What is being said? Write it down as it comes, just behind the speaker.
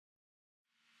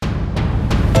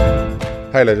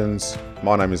Hey legends,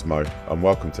 my name is Mo and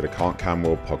welcome to the Can't Can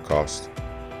Will podcast.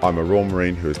 I'm a Royal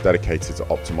Marine who is dedicated to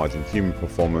optimising human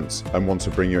performance and want to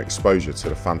bring you exposure to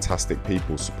the fantastic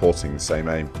people supporting the same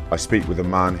aim. I speak with a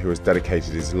man who has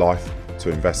dedicated his life to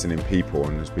investing in people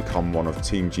and has become one of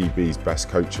Team GB's best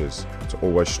coaches to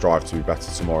always strive to be better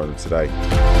tomorrow than today.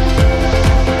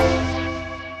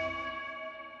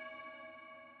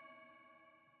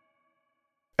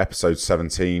 Episode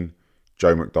 17,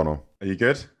 Joe McDonell. Are you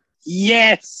good?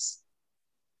 Yes,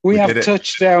 we have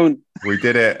touchdown. We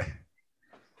did it.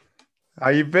 How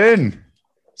you been?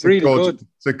 Really good.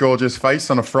 It's a gorgeous face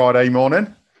on a Friday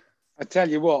morning. I tell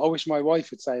you what, I wish my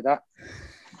wife would say that.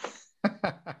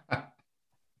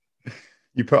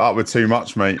 You put up with too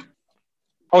much, mate.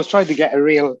 I was trying to get a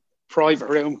real private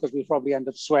room because we'll probably end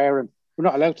up swearing. We're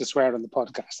not allowed to swear on the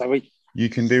podcast, are we? You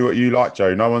can do what you like,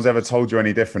 Joe. No one's ever told you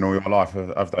any different all your life,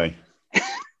 have they?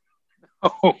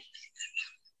 Oh.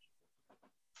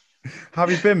 How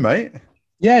have you been, mate?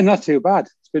 Yeah, not too bad.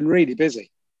 It's been really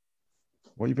busy.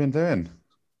 What have you been doing?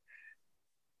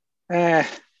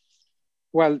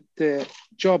 Well, the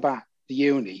job at the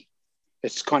uni,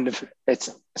 it's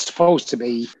supposed to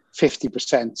be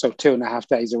 50%, so 2.5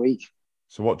 days a week.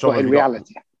 So what job? But in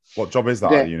reality, what job is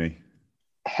that at uni?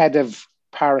 Head of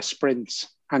para sprints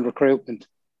and recruitment.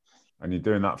 And you're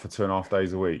doing that for 2.5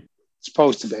 days a week? It's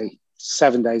supposed to be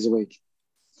 7 days a week.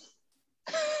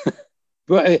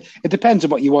 But it depends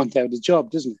on what you want out of the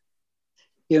job, doesn't it?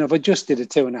 You know, if I just did it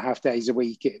 2.5 days a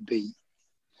week, it'd be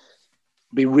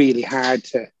really hard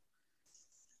to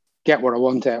get what I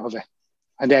want out of it.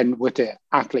 And then with the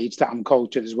athletes that I'm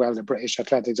coaching as well, the British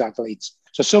athletics athletes.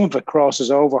 So some of it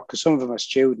crosses over because some of them are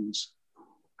students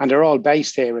and they're all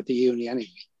based here at the uni anyway.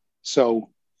 So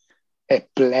it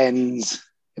blends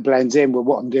in with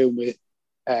what I'm doing with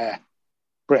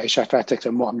British athletics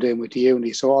and what I'm doing with the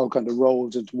uni. So all kind of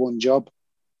rolls into one job.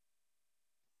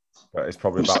 But it's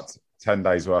probably about 10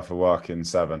 days worth of work in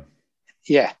 7.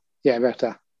 Yeah, about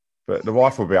that. But the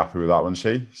wife will be happy with that, won't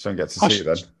she? She don't get to see it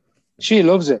then. She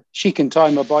loves it. She can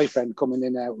time my boyfriend coming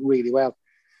in out really well.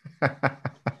 I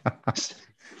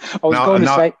was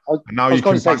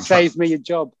going to say, save me a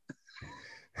job.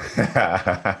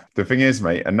 The thing is,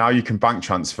 mate, and now you can bank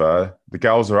transfer. The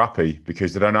girls are happy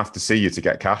because they don't have to see you to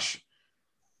get cash.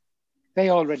 They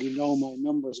already know my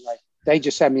numbers, like. They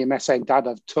just send me a message saying, Dad,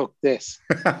 I've took this.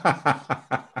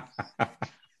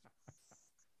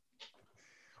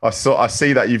 I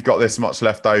see that you've got this much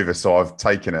left over, so I've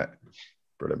taken it.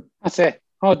 Brilliant. That's it.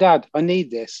 Oh, Dad, I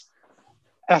need this.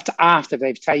 That's after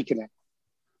they've taken it.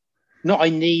 Not I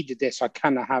needed this. I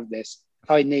cannot have this.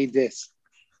 I need this.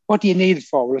 What do you need it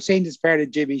for? Well, I've seen this pair of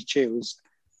Jimmy's shoes.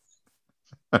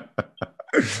 I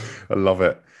love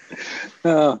it.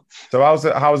 So how's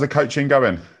the coaching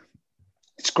going?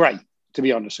 It's great, to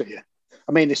be honest with you.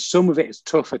 I mean, some of it is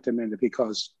tough at the minute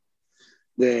because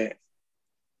the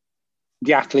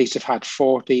athletes have had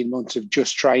 14 months of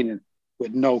just training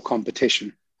with no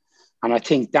competition. And I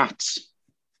think that's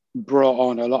brought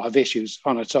on a lot of issues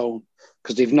on its own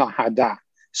because they've not had that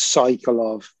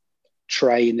cycle of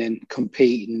training,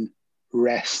 competing,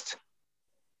 rest,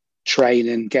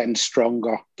 training, getting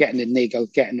stronger, getting a niggle,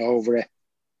 getting over it,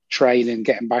 training,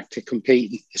 getting back to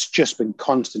competing. It's just been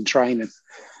constant training.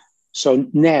 So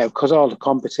now, because all the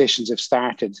competitions have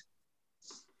started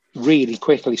really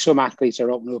quickly, some athletes are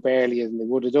opening up earlier than they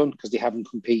would have done because they haven't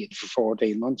competed for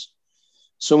 14 months.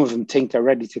 Some of them think they're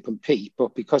ready to compete,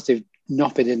 but because they've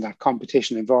not been in that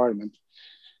competition environment,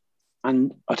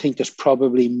 and I think there's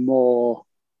probably more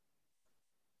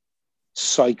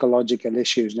psychological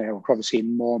issues now. We're probably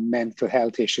seeing more mental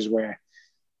health issues where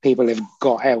people have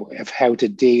got out of how to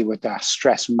deal with that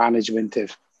stress management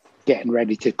of getting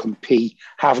ready to compete,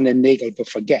 having a niggle, but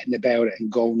forgetting about it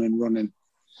and going and running.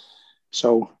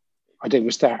 So I think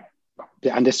we start,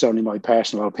 and this is only my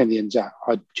personal opinions,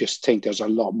 I just think there's a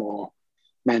lot more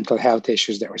mental health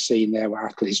issues that we're seeing there where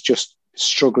athletes just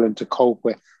struggling to cope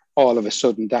with all of a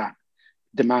sudden that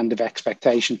demand of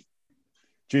expectation.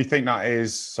 Do you think that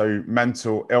is so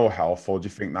mental ill health, or do you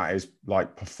think that is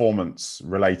like performance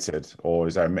related, or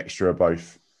is there a mixture of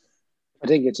both? I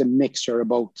think it's a mixture of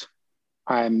both.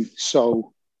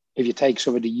 So if you take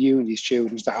some of the uni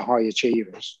students that are high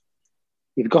achievers,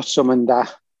 you've got someone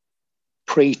that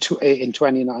in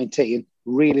 2019,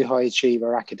 really high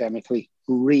achiever academically,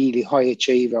 really high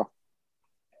achiever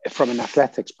from an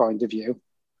athletics point of view,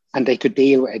 and they could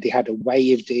deal with it. They had a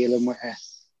way of dealing with it.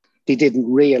 They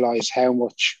didn't realise how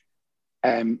much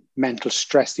mental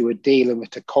stress they were dealing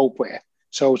with to cope with it.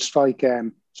 So it's like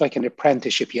an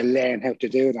apprenticeship. You learn how to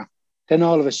do that. Then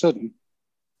all of a sudden,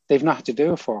 they've not had to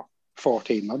do it for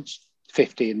 14 months.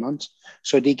 15 months.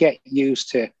 So they get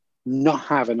used to not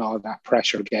having all that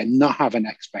pressure again, not having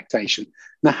expectation,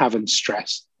 not having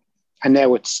stress. And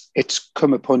now it's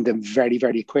come upon them very,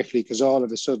 very quickly, because all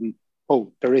of a sudden,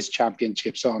 oh, there is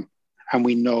championships on, and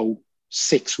we know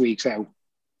 6 weeks out,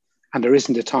 and there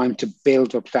isn't the time to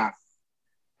build up that.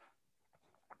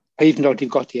 Even though they've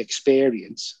got the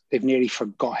experience, they've nearly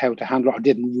forgot how to handle it, or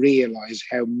didn't realise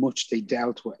how much they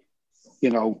dealt with,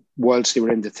 whilst they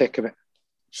were in the thick of it.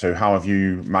 So how have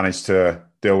you managed to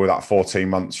deal with that 14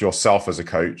 months yourself as a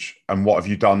coach? And what have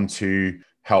you done to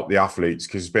help the athletes?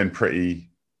 Because it's been a pretty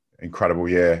incredible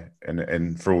year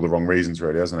and for all the wrong reasons,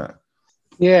 really, hasn't it?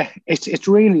 Yeah, it's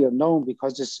really unknown,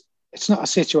 because it's not a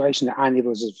situation that any of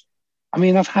us have. I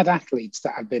mean, I've had athletes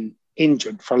that have been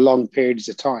injured for long periods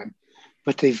of time,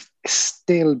 but they've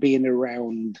still been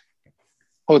around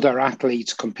other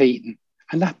athletes competing.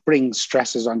 And that brings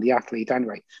stresses on the athlete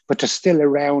anyway. But they're still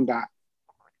around that.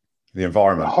 The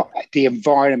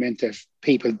environment of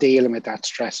people dealing with that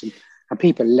stress. And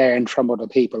people learn from other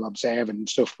people observing and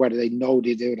stuff, whether they know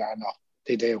they do that or not.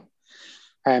 They do.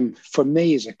 For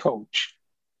me as a coach,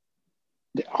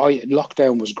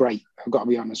 lockdown was great. I've got to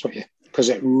be honest with you, because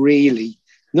it really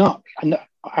and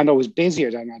I was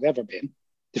busier than I'd ever been.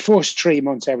 The first 3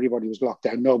 months, everybody was locked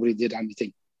down. Nobody did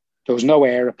anything. There was no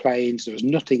aeroplanes. There was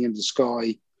nothing in the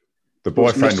sky. The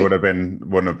boyfriend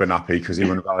wouldn't have been happy, because he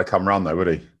wouldn't have had to come round though, would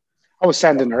he? I was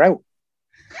sending her out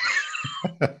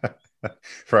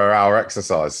for her hour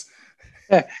exercise.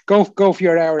 Yeah, go for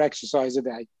your hour exercise a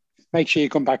day. Make sure you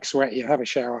come back sweaty and have a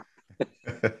shower.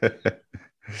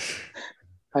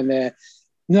 And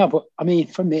no, but I mean,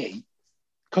 for me,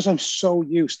 because I'm so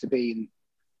used to being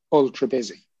ultra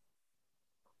busy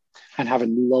and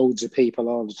having loads of people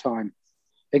all the time,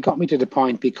 it got me to the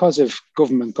point, because of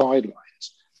government guidelines,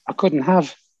 I couldn't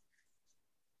have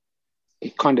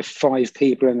kind of 5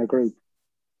 people in a group.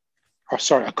 Or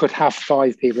sorry, I could have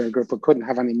 5 people in a group, but couldn't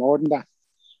have any more than that.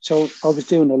 So I was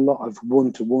doing a lot of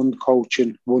 1-to-1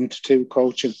 coaching, 1-to-2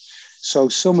 coaching. So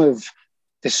some of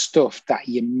the stuff that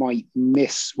you might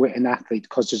miss with an athlete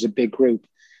because there's a big group,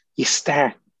 you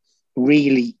start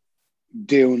really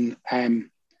doing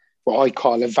what I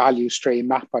call a value stream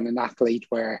map on an athlete,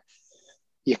 where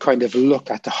you kind of look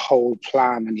at the whole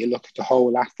plan and you look at the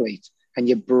whole athlete and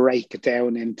you break it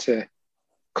down into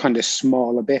kind of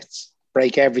smaller bits,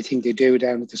 break everything they do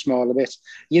down into smaller bits.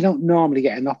 You don't normally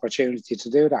get an opportunity to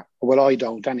do that. Well, I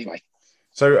don't anyway.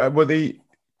 So am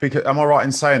I right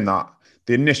in saying that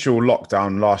the initial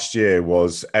lockdown last year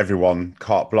was everyone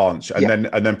carte blanche, and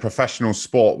then professional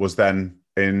sport was then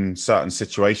in certain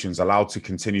situations allowed to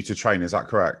continue to train? Is that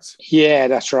correct? Yeah,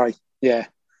 that's right. Yeah.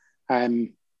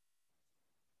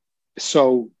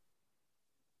 So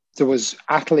there was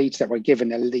athletes that were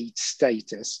given elite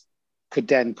status could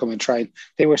then come and train.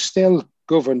 They were still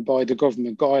governed by the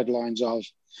government guidelines of,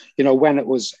 when it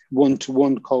was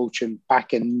 1-to-1 coaching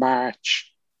back in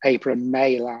March, April, and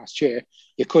May last year,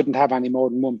 you couldn't have any more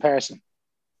than one person,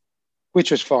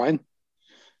 which was fine.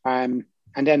 And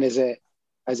then as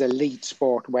elite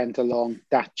sport went along,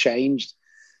 that changed,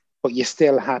 but you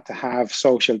still had to have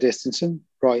social distancing,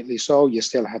 rightly so. You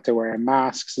still had to wear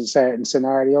masks in certain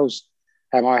scenarios.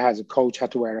 I, as a coach,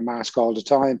 had to wear a mask all the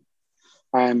time.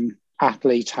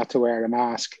 Athletes had to wear a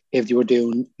mask if they were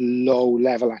doing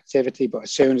low-level activity, but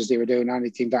as soon as they were doing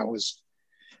anything that was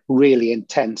really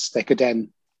intense, they could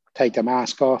then take the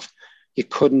mask off. You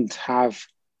couldn't have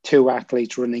 2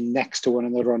 athletes running next to one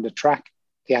another on the track.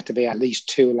 They had to be at least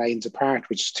 2 lanes apart,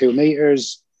 which is 2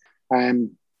 meters.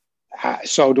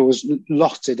 So there was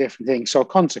lots of different things. So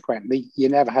consequently, you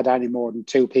never had any more than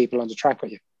 2 people on the track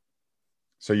with you.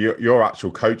 So your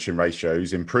actual coaching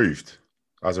ratios improved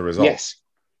as a result? Yes.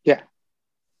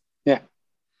 Yeah.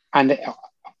 And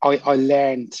I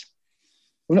learned,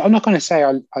 I'm not going to say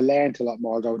I learned a lot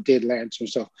more, although I did learn some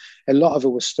stuff. A lot of it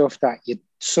was stuff that you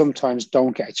sometimes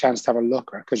don't get a chance to have a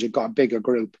look at because you've got a bigger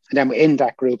group. And then within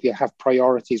that group, you have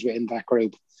priorities within that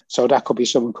group. So that could be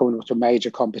someone coming up to a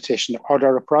major competition, or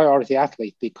they're a priority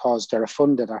athlete because they're a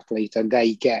funded athlete and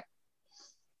they get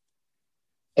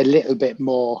a little bit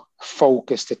more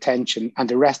focused attention, and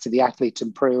the rest of the athletes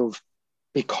improve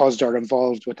because they're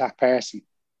involved with that person.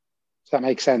 Does that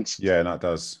make sense? Yeah, that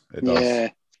does. It does. Yeah.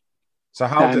 So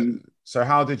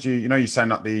how did you, you're saying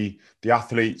that the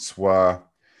athletes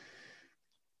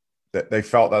they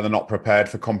felt that they're not prepared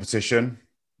for competition.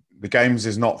 The games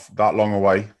is not that long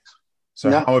away.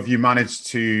 So how have you managed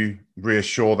to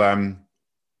reassure them?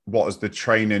 What has the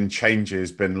training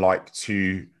changes been like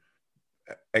to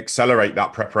accelerate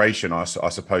that preparation, I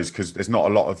suppose, because there's not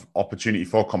a lot of opportunity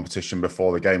for competition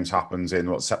before the games happens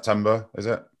in September, is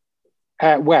it?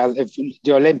 Well, if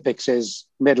the Olympics is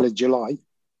middle of July,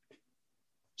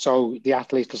 so the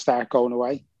athletes will start going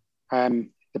away.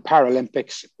 The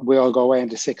Paralympics will go away on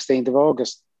the 16th of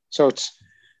August. So it's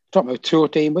talking about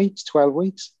 13 weeks, 12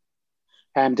 weeks.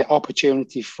 And the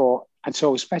opportunity for, and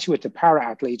so especially with the para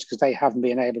athletes, because they haven't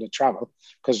been able to travel,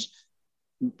 because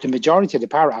the majority of the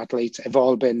para athletes have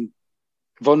all been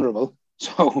vulnerable.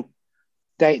 So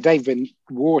they've been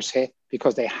worse hit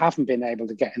because they haven't been able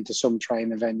to get into some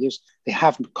training venues.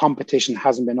 Competition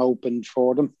hasn't been opened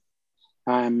for them.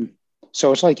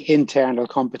 So it's like internal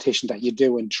competition that you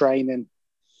do in training,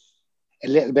 a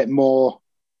little bit more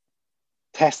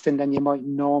testing than you might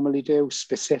normally do,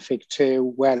 specific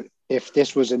to, well, if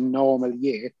this was a normal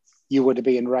year, you would have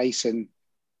been racing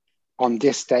on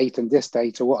this date and this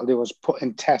date. So what I'll do is put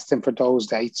in testing for those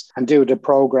dates and do the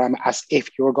program as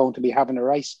if you were going to be having a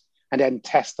race and then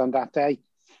test on that day.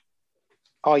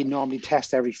 I normally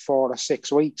test every 4 or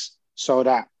 6 weeks so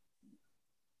that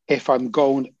if I'm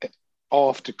going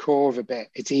off the curve a bit,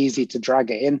 it's easy to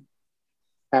drag it in.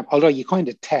 Although you kind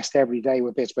of test every day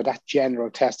with bits, but that general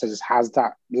test has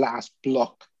that last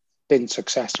block been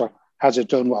successful? Has it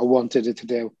done what I wanted it to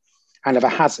do? And if it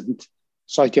hasn't,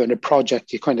 it's like doing a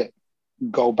project, you kind of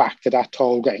go back to that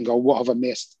toll gate and go, what have I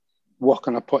missed? What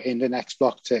can I put in the next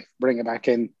block to bring it back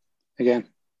in again?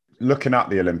 Looking at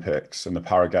the Olympics and the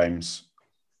Para Games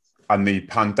and the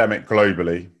pandemic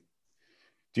globally,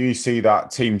 do you see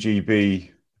that Team GB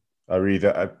are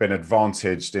either have been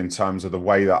advantaged in terms of the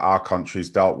way that our country's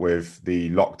dealt with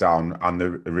the lockdown and the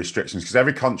restrictions? Because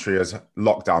every country has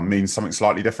lockdown means something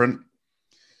slightly different.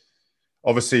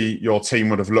 Obviously, your team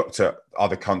would have looked at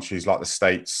other countries like the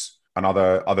States and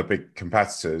other big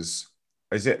competitors.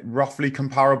 Is it roughly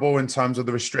comparable in terms of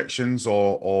the restrictions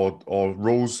or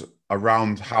rules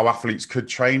around how athletes could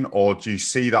train? Or do you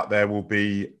see that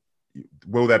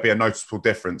will there be a noticeable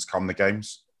difference come the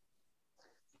games?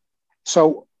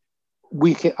 So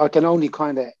I can only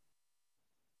kind of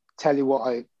tell you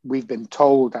what we've been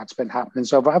told that's been happening.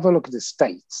 So if I have a look at the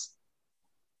States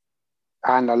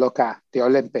and I look at the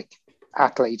Olympic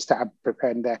athletes that are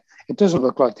preparing there, it doesn't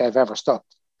look like they've ever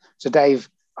stopped. So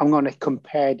I'm going to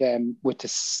compare them with the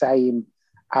same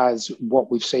as what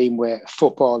we've seen with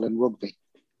football and rugby,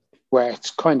 where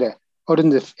it's kind of, other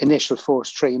than the initial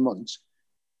first 3 months,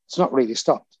 it's not really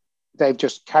stopped. They've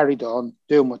just carried on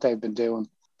doing what they've been doing.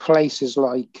 Places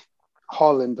like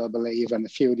Holland, I believe, and a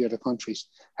few of the other countries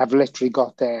have literally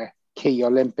got their key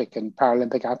Olympic and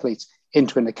Paralympic athletes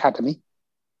into an academy.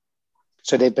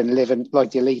 So they've been living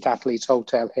like the Elite Athletes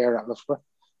Hotel here at Loughborough.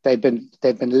 They've been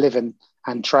living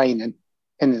and training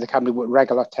in the academy with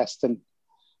regular testing.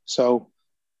 So,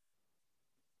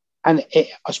 I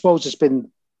suppose it's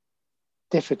been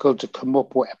difficult to come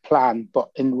up with a plan, but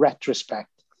in retrospect,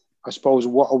 I suppose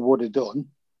what I would have done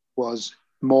was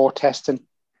more testing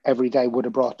every day, would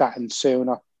have brought that in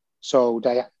sooner. So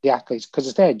the athletes, because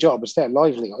it's their job, it's their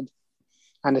livelihood.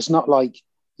 And it's not like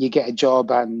you get a job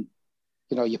and,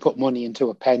 you put money into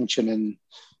a pension and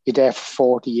you're there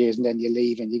for 40 years and then you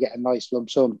leave and you get a nice lump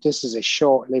sum. This is a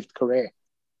short-lived career.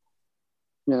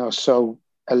 So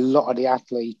a lot of the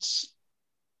athletes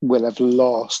will have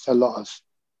lost a lot of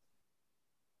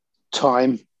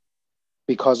time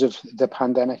because of the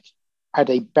pandemic. Are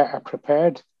they better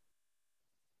prepared?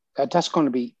 That's going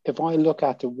to be, if I look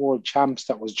at the world champs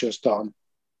that was just on,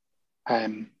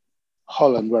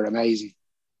 Holland were amazing.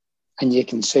 And you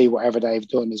can see whatever they've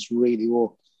done is really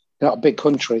worked. They're not a big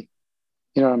country,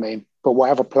 you know what I mean? But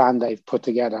whatever plan they've put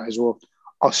together has worked.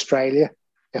 Australia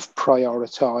have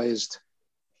prioritised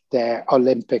their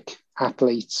Olympic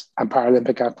athletes and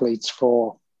Paralympic athletes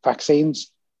for vaccines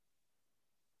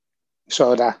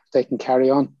so that they can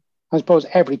carry on. I suppose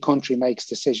every country makes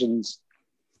decisions.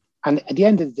 And at the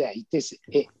end of the day, this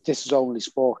is only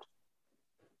sport.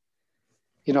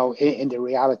 In the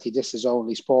reality, this is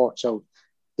only sport. So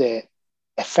the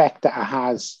effect that it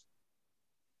has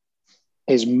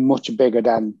is much bigger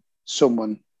than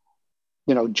someone,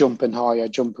 jumping high or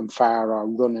jumping far or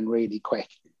running really quick.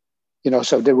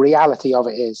 So the reality of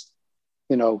it is,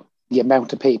 the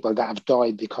amount of people that have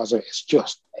died because of it is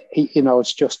just,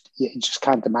 it's just, you just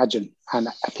can't imagine. And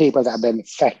people that have been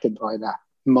affected by that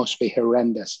must be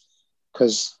horrendous.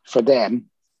 Because for them,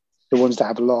 the ones that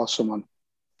have lost someone,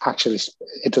 actually,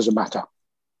 it doesn't matter.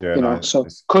 Yeah, so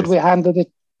could we handle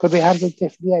it? Could we handle it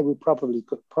differently? Yeah, we probably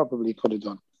could have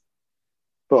done.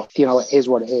 But it is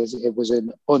what it is. It was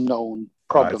an unknown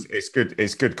problem. It's good.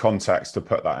 It's good context to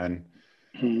put that in.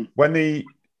 Mm-hmm.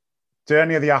 Do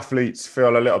any of the athletes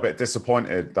feel a little bit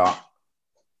disappointed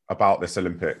about this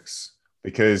Olympics?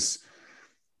 Because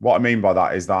what I mean by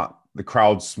that is that the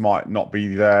crowds might not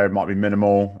be there, it might be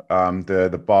minimal.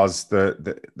 The buzz,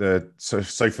 so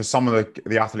for some of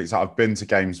the athletes that have been to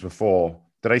games before,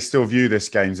 do they still view this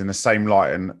games in the same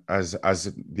light and as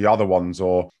the other ones,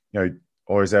 or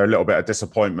or is there a little bit of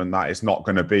disappointment that it's not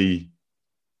going to be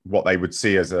what they would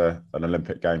see as an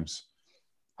Olympic Games?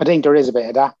 I think there is a bit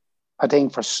of that. I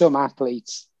think for some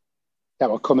athletes that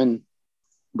are coming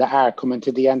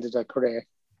to the end of their career,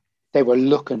 they were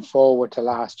looking forward to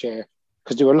last year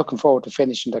because they were looking forward to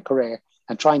finishing their career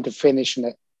and trying to finish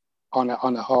it on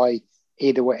a high,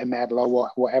 either with a medal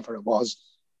or whatever it was.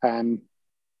 And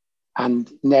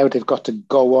now they've got to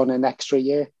go on an extra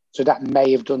year. So that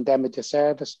may have done them a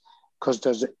disservice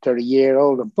because they're a year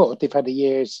older, but they've had a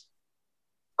year's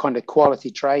kind of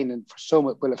quality training. For some,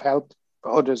 it will have helped.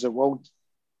 For others, it won't.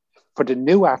 For the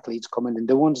new athletes coming in,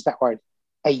 the ones that were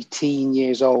 18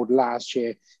 years old last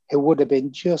year, it would have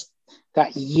been just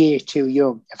that year too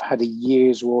young. Have had a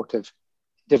year's worth of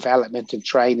development and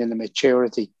training and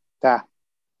maturity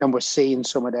and we're seeing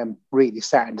some of them really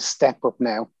starting to step up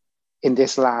now in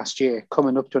this last year,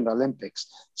 coming up to an Olympics.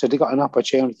 So they got an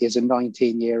opportunity as a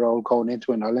 19-year-old going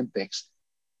into an Olympics,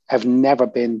 have never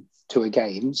been to a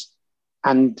Games,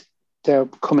 and they're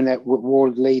coming out with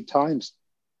world lead times.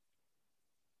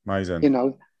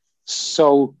 Amazing.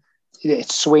 So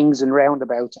it swings and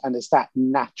roundabouts, and it's that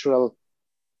natural.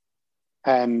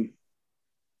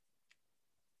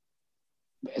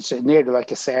 It's nearly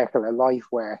like a circle of life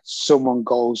where someone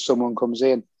goes, someone comes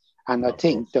in, and I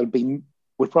think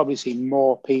we'll probably see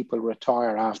more people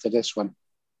retire after this one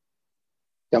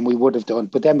than we would have done.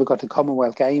 But then we've got the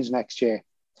Commonwealth Games next year.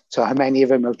 So how many of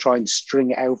them will try and string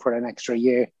it out for an extra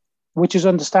year, which is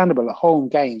understandable. The home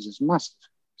games is massive.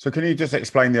 So can you just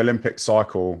explain the Olympic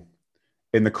cycle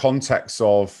in the context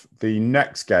of the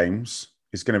next Games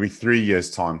is going to be 3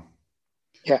 years' time?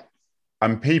 Yeah.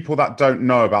 And people that don't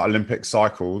know about Olympic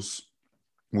cycles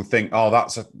will think, oh,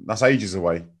 that's ages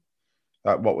away.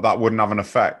 That wouldn't have an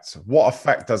effect. What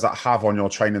effect does that have on your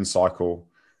training cycle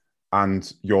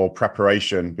and your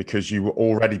preparation? Because you will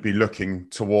already be looking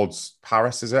towards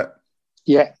Paris, is it?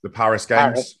 Yeah. The Paris Games.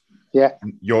 Paris. Yeah.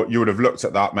 You would have looked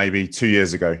at that maybe 2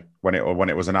 years ago when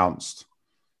it was announced.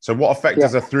 So what effect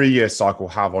does a 3-year cycle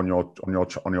have on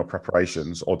your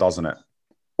preparations, or doesn't it?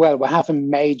 Well, we're having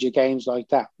major games like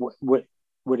that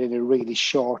within a really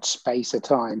short space of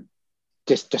time.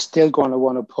 They're still going to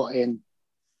want to put in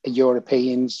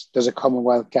Europeans. There's a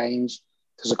Commonwealth Games.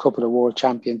 There's a couple of World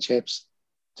Championships.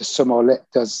 There's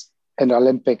an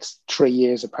Olympics 3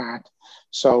 years apart.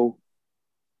 So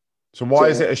why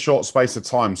is it a short space of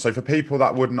time? So for people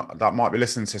that might be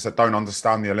listening to this that don't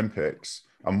understand the Olympics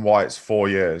and why it's 4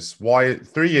 years, why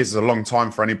 3 years is a long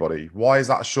time for anybody? Why is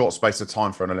that a short space of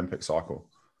time for an Olympic cycle?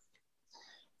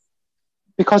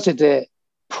 Because of the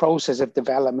process of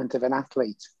development of an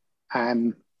athlete.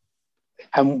 And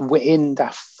within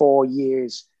that 4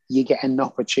 years, you get an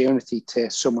opportunity to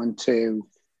someone to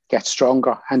get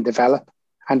stronger and develop.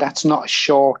 And that's not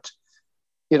short.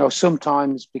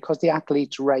 Sometimes because the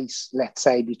athletes race, let's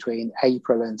say between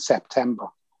April and September,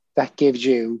 that gives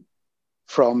you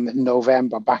from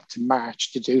November back to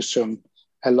March to do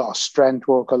a lot of strength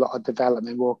work, a lot of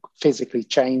development work, physically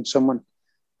change someone.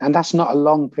 And that's not a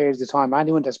long period of time.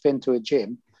 Anyone that's been to a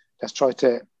gym that's tried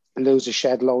to lose a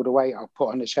shed load of weight or put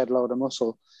on a shed load of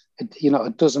muscle,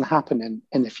 it doesn't happen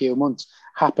in a few months.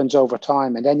 It happens over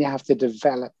time. And then you have to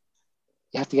develop.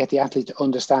 You have to get the athlete to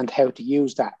understand how to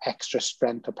use that extra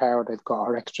strength or power they've got,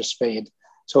 or extra speed.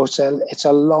 So it's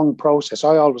a long process.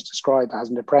 I always describe it as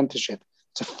an apprenticeship.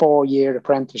 It's a 4-year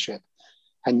apprenticeship.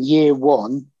 And year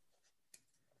one,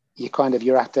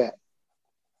 you're at the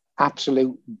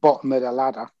absolute bottom of the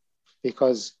ladder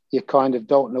because you kind of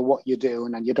don't know what you're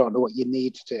doing and you don't know what you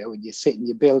need to do. And you sit and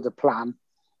you build a plan.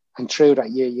 And through that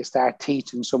year, you start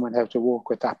teaching someone how to work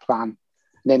with that plan.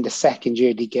 And then the second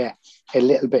year, they get a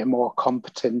little bit more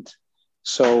competent.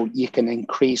 So you can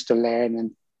increase the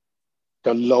learning,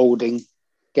 the loading,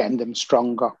 getting them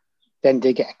stronger. Then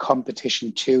they get a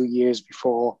competition 2 years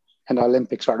before an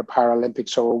Olympics or the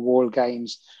Paralympics or a World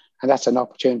Games. And that's an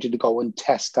opportunity to go and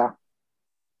test that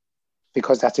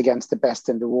because that's against the best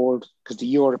in the world. Because the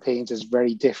Europeans is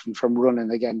very different from running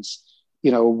against,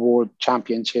 World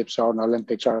Championships or an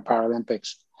Olympics or a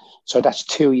Paralympics. So that's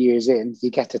 2 years in. You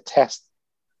get to test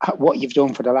what you've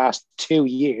done for the last 2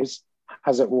 years.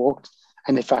 Has it worked?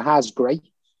 And if it has, great.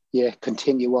 You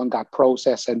continue on that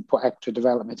process and put extra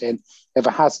development in. If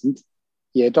it hasn't,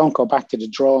 you don't go back to the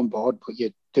drawing board, but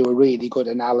you do a really good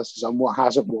analysis on what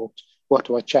hasn't worked, what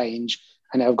do I change?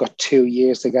 And I've got 2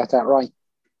 years to get that right.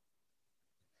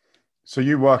 So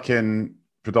you work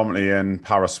predominantly in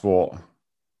parasport.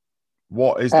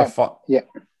 What is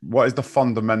what is the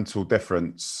fundamental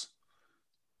difference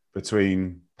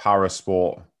between para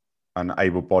sport and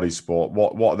able-bodied sport?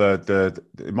 What the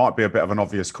it might be a bit of an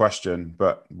obvious question,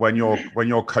 but when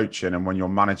you're coaching and when you're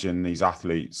managing these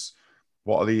athletes,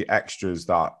 what are the extras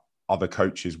that other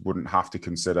coaches wouldn't have to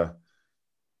consider?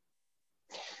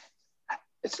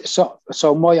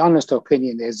 So my honest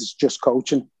opinion is it's just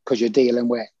coaching, because you're dealing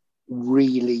with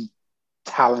really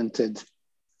talented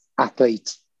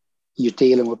athletes. You're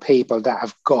dealing with people that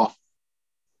have got,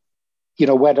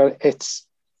 whether it's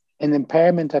an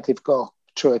impairment that they've got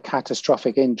through a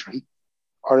catastrophic injury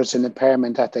or it's an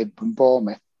impairment that they've been born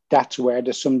with, that's where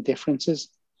there's some differences.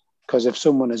 Because if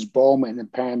someone is born with an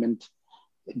impairment,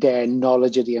 their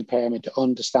knowledge of the impairment, the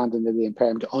understanding of the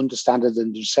impairment, the understanding of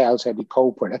themselves, how they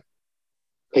cope with it,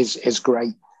 is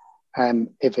great.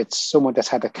 If it's someone that's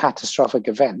had a catastrophic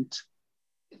event,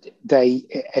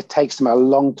 it takes them a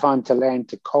long time to learn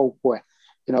to cope with.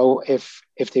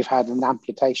 If they've had an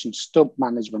amputation, stump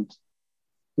management,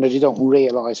 they don't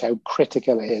realise how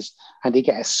critical it is, and they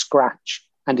get a scratch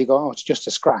and they go, "Oh, it's just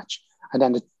a scratch," and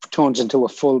then it turns into a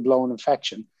full-blown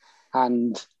infection,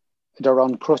 and they're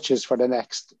on crutches for the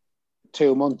next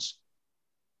 2 months.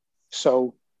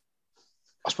 So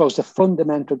I suppose the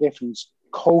fundamental difference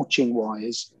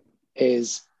coaching-wise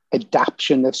is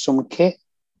adaptation of some kit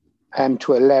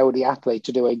to allow the athlete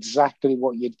to do exactly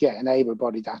what you'd get an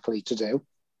able-bodied athlete to do,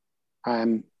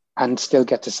 and still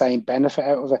get the same benefit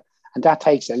out of it. And that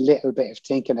takes a little bit of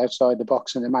thinking outside the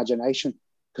box and imagination,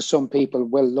 because some people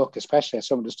will look, especially at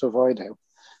some of the stuff I do,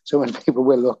 so when people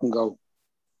will look and go,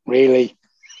 "Really?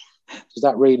 Does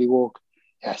that really work?"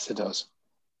 Yes, it does.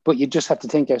 But you just have to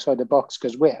think outside the box,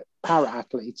 because with para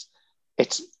athletes,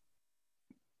 it's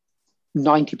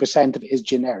 90% of it is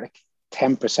generic,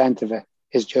 10% of it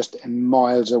is just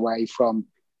miles away from.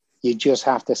 You just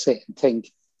have to sit and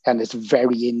think, and it's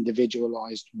very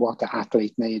individualized what the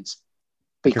athlete needs.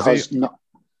 I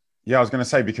was going to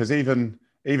say, because even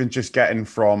just getting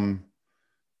from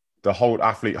the whole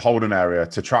athlete holding area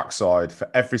to trackside for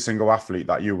every single athlete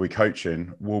that you'll be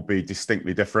coaching will be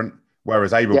distinctly different.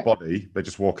 Whereas able-body, they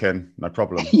just walk in, no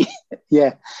problem.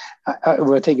 Yeah.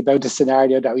 We'll think about the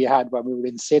scenario that we had when we were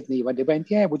in Sydney, when they went,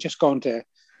 we're just going to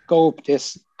go up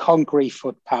this concrete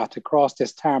footpath, across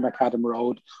this tarmac Adam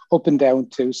Road, up and down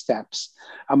 2 steps.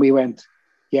 And we went,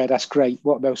 yeah, that's great.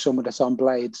 What about someone that's on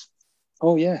blades?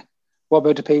 Oh, yeah. What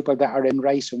about the people that are in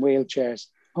racing wheelchairs?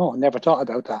 Oh, never thought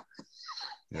about that.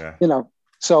 Yeah.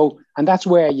 So, and that's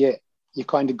where you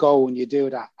kind of go and you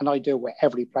do that. And I do with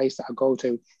every place that I go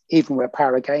to, even with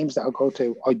para games that I go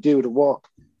to, I do the walk.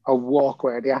 I'll walk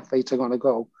where the athletes are going to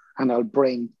go, and I'll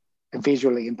bring a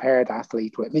visually impaired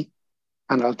athlete with me,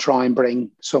 and I'll try and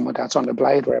bring someone that's on the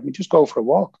blade where we just go for a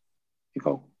walk. You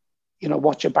go,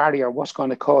 what's your barrier? What's going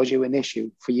to cause you an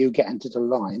issue for you getting to the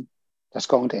line that's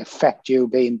going to affect you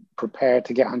being prepared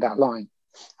to get on that line?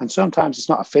 And sometimes it's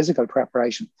not a physical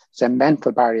preparation, it's a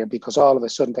mental barrier, because all of a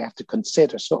sudden they have to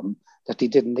consider something that they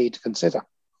didn't need to consider.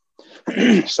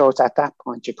 So it's at that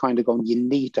point you're kind of going, you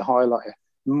need to highlight it.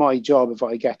 My job, if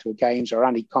I get to a games or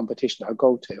any competition I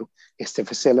go to, is to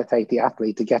facilitate the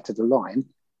athlete to get to the line,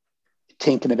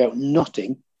 thinking about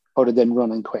nothing other than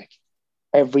running quick.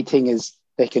 Everything is,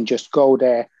 they can just go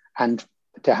there and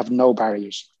they have no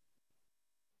barriers.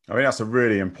 I mean, that's a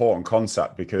really important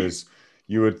concept, because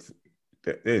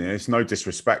it's no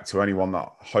disrespect to anyone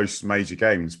that hosts major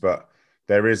games, but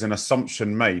there is an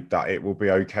assumption made that it will be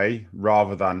okay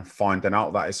rather than finding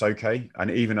out that it's okay.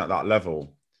 And even at that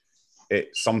level,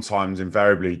 it sometimes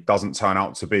invariably doesn't turn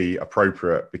out to be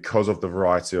appropriate because of the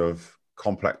variety of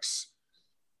complex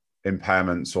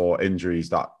impairments or injuries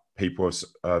that people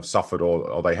have suffered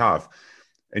or they have.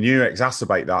 And you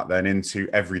exacerbate that then into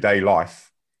everyday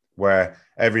life, where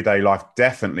everyday life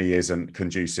definitely isn't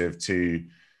conducive to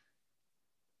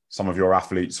some of your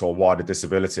athletes or wider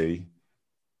disability.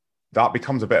 That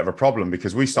becomes a bit of a problem,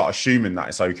 because we start assuming that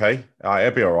it's okay.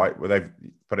 It'll be all right,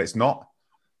 but it's not.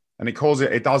 And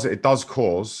it does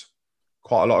cause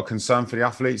quite a lot of concern for the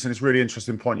athletes. And it's a really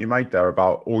interesting point you made there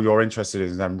about all you're interested in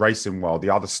is them racing well.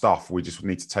 The other stuff we just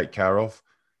need to take care of.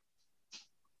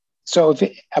 So,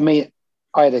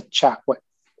 I had a chat with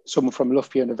someone from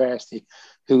Loughborough University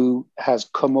who has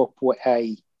come up with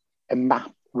a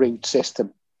map route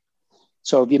system.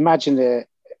 So if you imagine a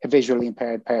visually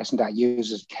impaired person that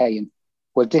uses cane,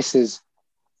 well, this is,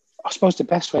 I suppose, the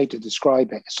best way to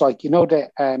describe it. It's like, the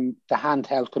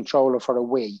handheld controller for a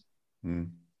Wii.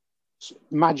 So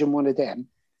imagine one of them,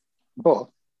 but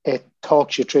it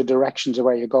talks you through directions of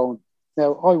where you're going.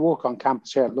 Now, I work on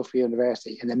campus here at Loughborough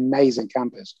University, an amazing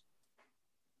campus.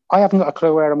 I haven't got a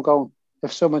clue where I'm going.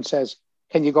 If someone says,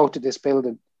 can you go to this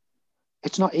building?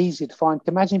 It's not easy to find.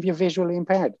 Imagine if you're visually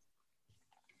impaired.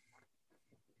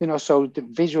 So the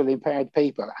visually impaired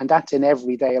people, and that's in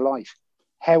everyday life.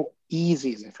 How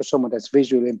easy is it for someone that's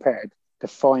visually impaired to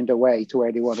find a way to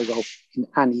where they want to go in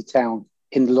any town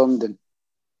in London?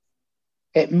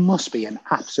 It must be an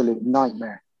absolute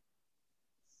nightmare.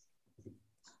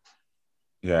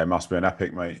 Yeah, it must be an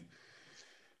epic, mate.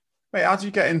 Mate, how did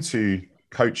you get into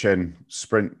coaching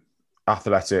sprint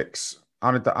athletics?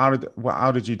 How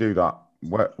did you do that?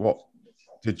 What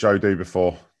did Joe do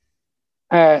before?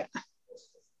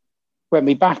 Well,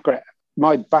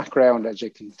 my background, as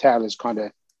you can tell, is kind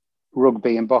of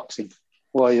rugby and boxing.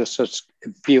 Why you're such a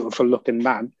beautiful looking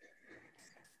man.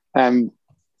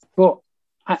 But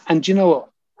you know what?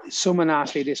 Someone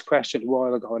asked me this question a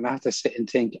while ago, and I had to sit and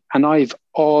think. And I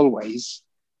was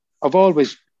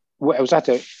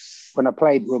when I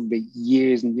played rugby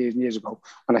years and years and years ago,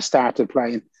 when I started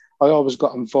playing, I always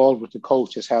got involved with the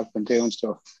coaches, helping doing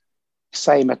stuff.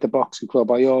 Same at the boxing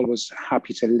club. I always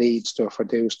happy to lead stuff or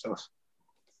do stuff.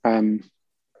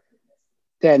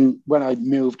 Then when I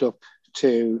moved up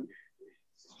to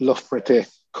Loughborough to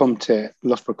come to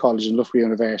Loughborough College and Loughborough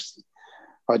University,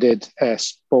 I did a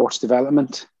sports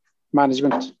development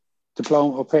management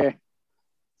diploma up here,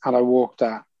 and I worked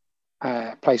at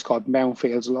a place called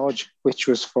Mountfields Lodge, which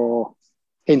was for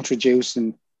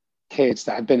introducing kids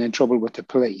that had been in trouble with the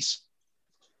police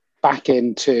back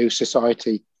into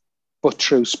society, but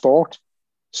through sport.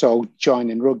 So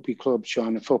joining rugby clubs,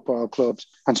 joining football clubs,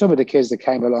 and some of the kids that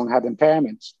came along had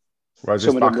impairments. Where's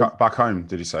this back home,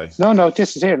 did you say? No,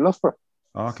 this is here in Loughborough.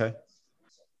 Oh, okay.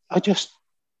 I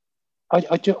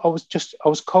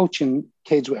was coaching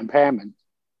kids with impairment,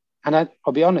 and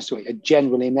I'll be honest with you, I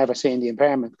genuinely never seen the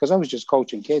impairment because I was just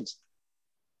coaching kids,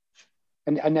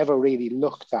 and I never really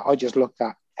looked at. I just looked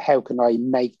at how can I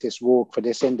make this work for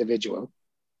this individual,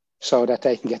 so that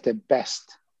they can get the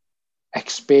best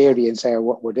experience out of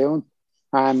what we're doing.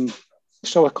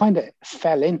 So it kind of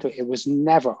fell into it.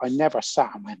 I never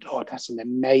sat and went, oh, that's an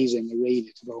amazing arena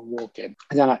to go and walk in.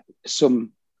 And then I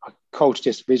coached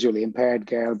this visually impaired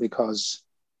girl because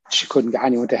she couldn't get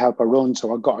anyone to help her run.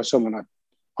 So I got her someone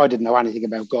I didn't know anything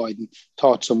about guiding,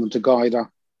 taught someone to guide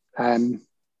her. And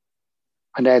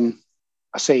then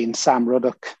I seen Sam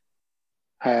Ruddock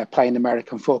playing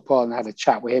American football, and I had a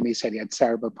chat with him. He said he had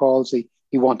cerebral palsy.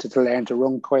 He wanted to learn to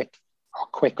run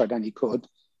quicker than he could.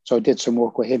 So I did some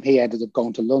work with him. He ended up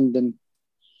going to London.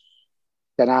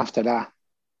 Then after that,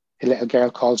 a little girl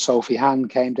called Sophie Han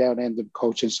came down, ended up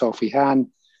coaching Sophie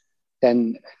Han.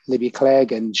 Then Libby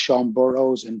Clegg and Sean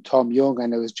Burrows and Tom Young.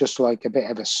 And it was just like a bit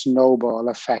of a snowball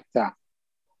effect that,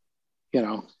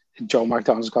 Joe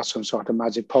McDonell's got some sort of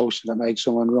magic potion that makes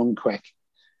someone run quick.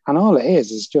 And all it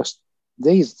is just,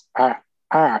 these are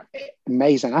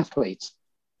amazing athletes.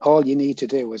 All you need to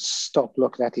do is stop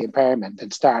looking at the impairment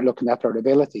and start looking at their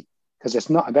ability, because it's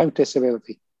not about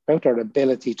disability, it's about their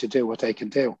ability to do what they can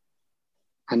do.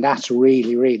 And that's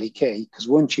really, really key, because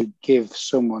once you give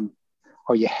someone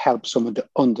or you help someone to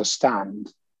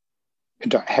understand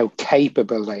how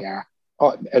capable they are,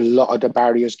 a lot of the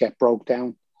barriers get broke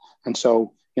down. And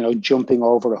so, jumping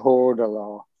over a hurdle,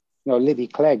 or, Libby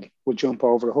Clegg would jump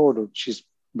over a hurdle. She's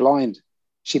blind.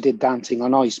 She did dancing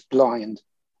on ice blind.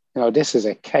 This is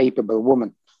a capable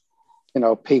woman.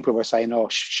 People were saying, oh,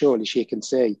 surely she can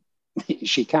see.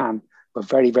 She can, but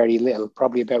very, very little,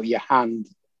 probably about your hand,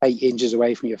 8 inches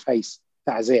away from your face.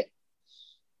 That is it.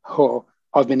 Or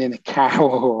I've been in a car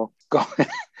or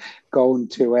going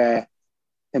to an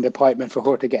appointment for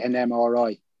her to get an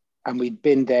MRI. And we'd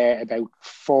been there about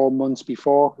 4 months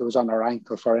before. It was on her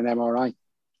ankle for an MRI.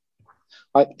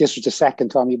 This was the second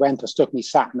time we went. I stuck my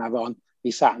sat-nav on. My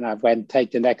sat-nav went,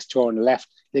 take the next turn left.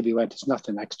 Libby went, it's not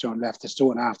the next turn left, it's the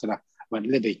one after that. I went,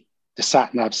 Libby, the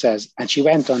sat-nav says, and she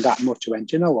went on that much. I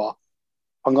went, you know what?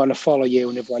 I'm going to follow you,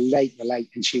 and if we're late, we're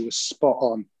late. And she was spot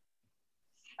on.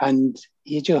 And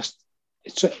it's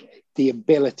the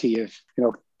ability of,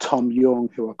 Tom Young,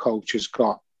 who a coach, has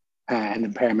got an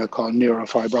impairment called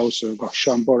neurofibrosis. We've got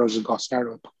Sean Burrows, who's got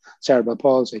cerebral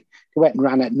palsy. He went and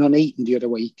ran at Nuneaton the other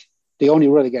week. They only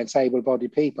run against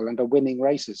able-bodied people, and they're winning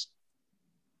races.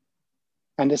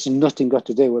 And this has nothing got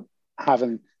to do with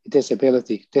having a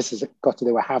disability. This has got to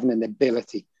do with having an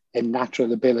ability, a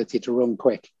natural ability to run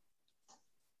quick.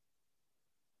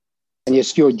 And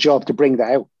it's your job to bring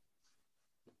that out.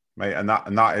 Mate, and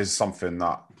that is something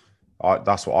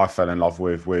that's what I fell in love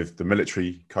with the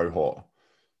military cohort.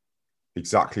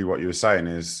 Exactly what you were saying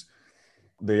is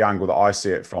the angle that I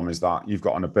see it from is that you've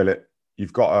got an ability,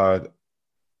 you've got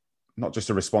not just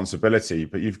a responsibility,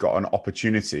 but you've got an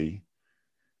opportunity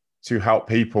to help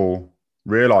people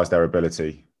realise their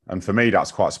ability. And for me,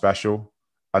 that's quite special.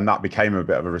 And that became a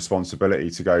bit of a responsibility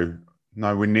to go,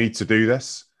 no, we need to do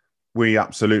this. We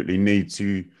absolutely need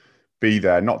to be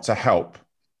there, not to help.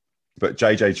 But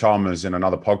JJ Chalmers in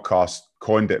another podcast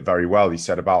coined it very well. He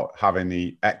said about having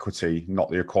the equity, not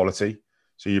the equality.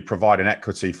 So you provide an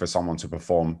equity for someone to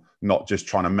perform, not just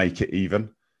trying to make it even,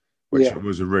 which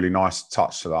was a really nice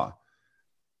touch to that.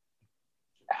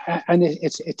 And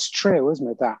it's true, isn't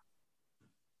it? That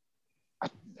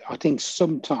I think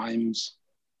sometimes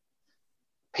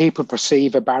people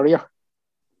perceive a barrier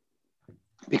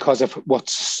because of what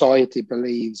society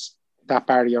believes that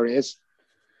barrier is.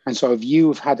 And so if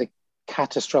you've had a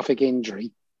catastrophic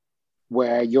injury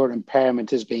where your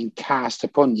impairment is being cast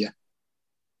upon you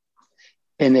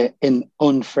in an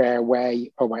unfair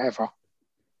way or whatever,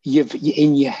 you've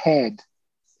in your head,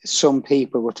 some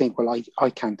people will think, well, I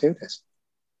can't do this.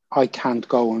 I can't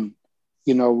go and,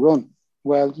 run.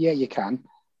 Well, yeah, you can.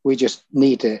 We just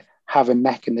need to have a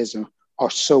mechanism or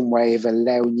some way of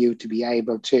allowing you to be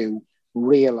able to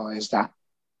realize that.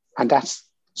 And that's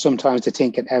sometimes the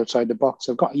thinking outside the box.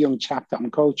 I've got a young chap that I'm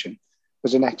coaching,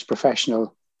 was an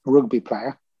ex-professional rugby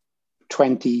player,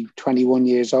 20, 21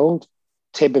 years old,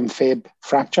 tib and fib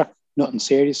fracture, nothing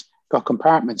serious, got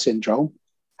compartment syndrome,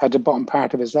 had the bottom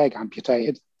part of his leg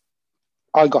amputated.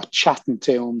 I got chatting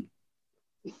to him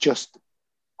just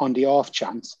on the off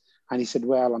chance, and he said,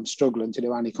 well, I'm struggling to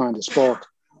do any kind of sport.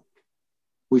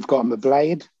 We've got him a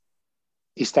blade.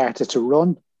 He started to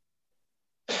run,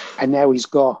 and now he's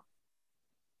got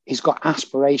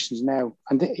aspirations now.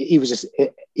 And he was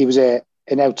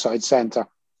an outside centre,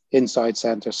 inside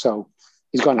centre, so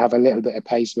he's going to have a little bit of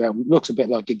pace about him. Looks a bit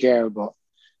like a girl, but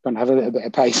going to have a little bit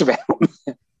of pace about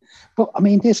him. But I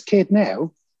mean, this kid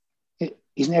now,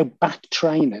 he's now back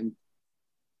training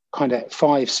kind of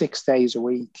 5-6 days a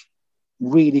week,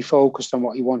 really focused on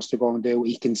what he wants to go and do.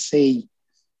 He can see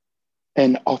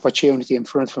an opportunity in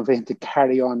front of him to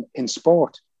carry on in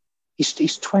sport.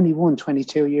 He's 21,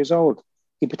 22 years old.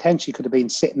 He potentially could have been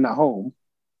sitting at home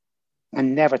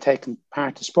and never taken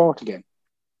part in sport again.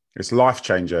 It's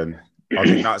life-changing. I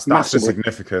think that's the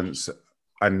significance,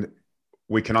 and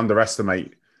we can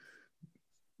underestimate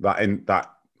that in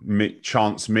that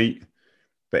chance meet,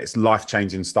 but it's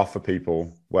life-changing stuff for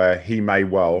people where he may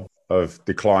well have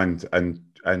declined and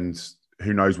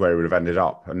who knows where he would have ended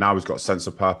up. And now he's got a sense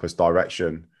of purpose,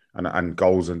 direction, and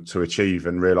goals and to achieve,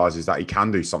 and realizes that he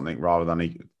can do something rather than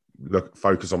he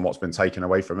focus on what's been taken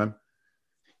away from him.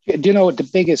 Do you know what the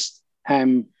biggest,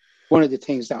 one of the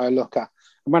things that I look at,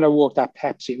 when I worked at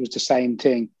Pepsi, it was the same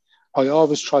thing. I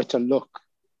always tried to look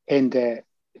in the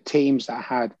teams that I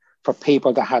had for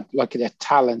people that had like the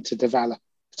talent to develop.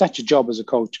 That's your job as a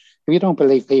coach. If you don't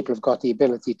believe people have got the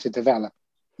ability to develop,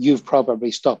 you've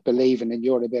probably stopped believing in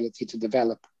your ability to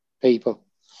develop people.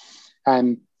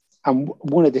 And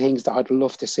one of the things that I'd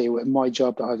love to see with my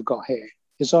job that I've got here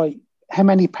is how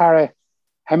many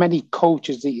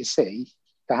coaches do you see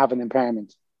that have an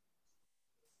impairment?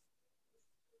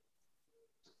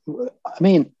 I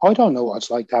mean, I don't know what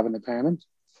it's like to have an impairment.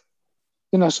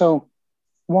 So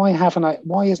why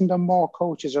isn't there more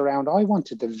coaches around? I want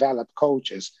to develop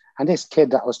coaches. And this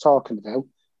kid that I was talking about,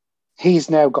 he's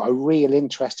now got a real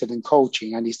interest in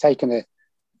coaching, and he's taken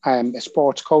a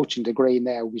sports coaching degree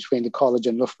now between the college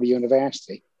and Loughborough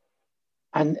University.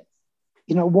 And,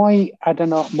 why are there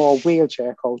not more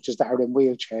wheelchair coaches that are in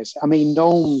wheelchairs? I mean,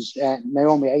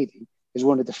 Naomi Adey is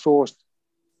one of the first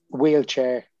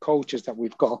wheelchair coaches that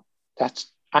we've got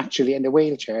that's actually in the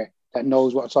wheelchair, that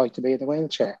knows what it's like to be in the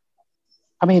wheelchair.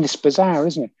 I mean, it's bizarre,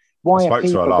 isn't it? I spoke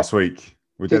to her last week.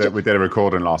 We did a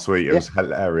recording last week. It was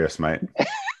hilarious, mate.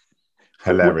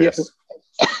 Hilarious.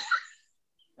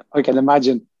 I can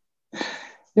imagine.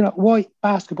 Why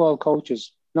basketball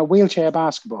coaches, wheelchair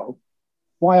basketball,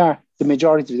 why are the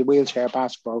majority of the wheelchair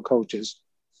basketball coaches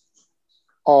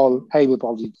all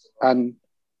able-bodied? And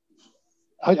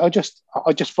I just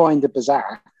find it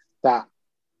bizarre that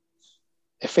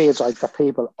it feels like that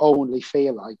people only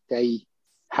feel like they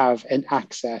have an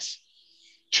access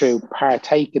through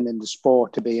partaking in the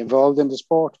sport to be involved in the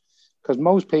sport. Because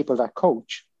most people that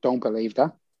coach don't believe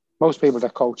that. Most people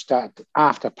that coach that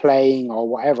after playing or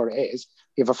whatever it is,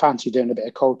 if I fancy doing a bit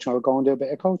of coaching, I'll go and do a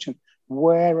bit of coaching.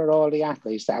 Where are all the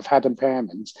athletes that have had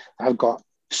impairments, that have got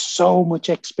so much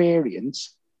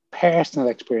experience, personal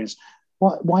experience?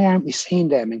 Why aren't we seeing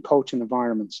them in coaching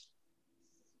environments?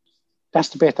 That's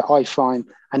the bit that I find.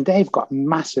 And they've got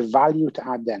massive value to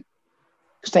add then,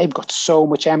 because they've got so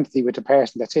much empathy with the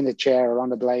person that's in a chair or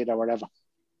on a blade or whatever.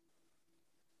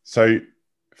 So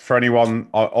For anyone,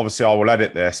 obviously I will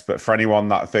edit this, but for anyone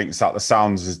that thinks that the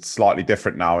sounds is slightly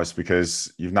different now, it's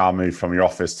because you've now moved from your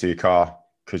office to your car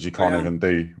because you can't even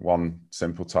do one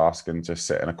simple task and just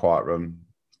sit in a quiet room,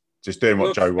 just doing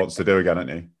what Joe wants to do again,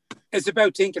 isn't he? It's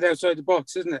about thinking outside the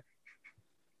box, isn't it?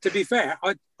 To be fair,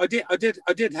 I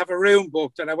did have a room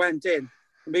booked and I went in,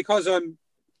 and because I'm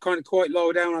kind of quite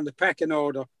low down on the pecking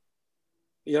order,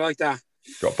 you like that?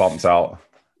 Got bumped out.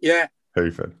 Yeah.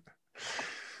 Hoofing.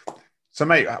 So,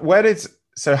 mate,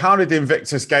 how did the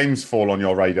Invictus Games fall on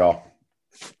your radar?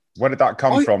 Where did that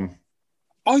come from?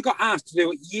 I got asked to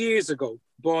do it years ago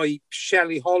by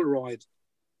Shelley Holroyd.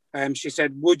 She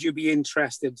said, would you be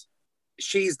interested?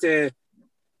 She's the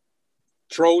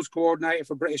throws coordinator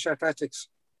for British Athletics.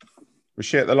 Was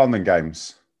she at the London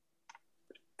Games?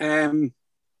 I'm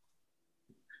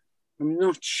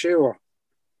not sure.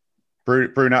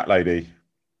 Brunette lady?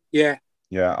 Yeah.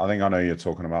 Yeah, I think I know who you're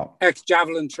talking about.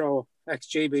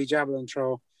 Ex-GB javelin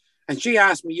throw. And she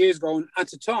asked me years ago, and at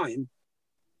the time,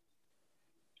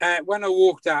 when I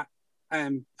worked at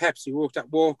Pepsi, worked at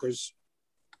Walker's,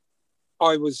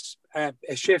 I was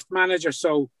a shift manager.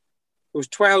 So it was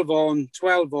 12 on,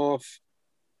 12 off,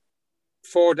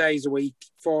 4 days a week,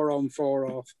 4 on, 4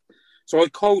 off. So I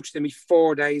coached them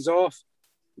 4 days off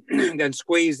and then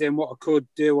squeezed in what I could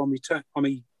do on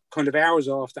my kind of hours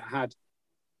off that I had.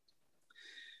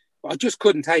 But I just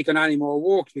couldn't take on any more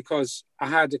work because I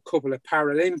had a couple of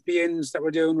Paralympians that were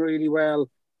doing really well.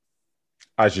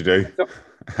 As you do. So,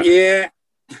 yeah.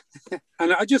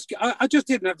 And I just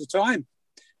didn't have the time.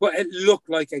 But it looked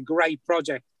like a great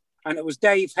project. And it was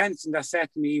Dave Henson that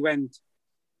said to me, he went,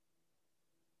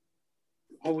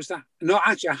 oh, was that? No,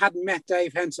 actually, I hadn't met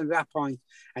Dave Henson at that point.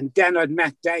 And then I'd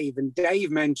met Dave, and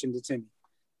Dave mentioned it to me.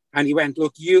 And he went,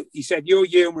 look, he said, you're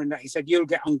humouring that. He said, you'll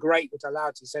get on great with the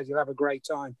lads. He said, you'll have a great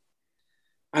time.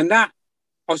 And that,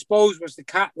 I suppose, was the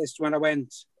catalyst when I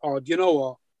went, oh, do you know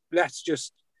what? Let's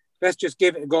just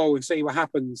give it a go and see what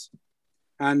happens.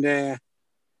 And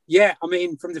yeah, I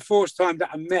mean, from the first time that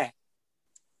I met,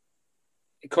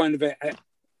 kind of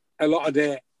a lot of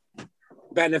the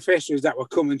beneficiaries that were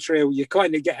coming through, you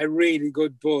kind of get a really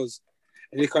good buzz,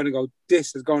 and you kind of go,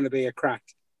 this is going to be a crack.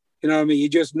 You know what I mean? You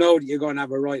just know that you're going to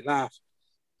have a right laugh.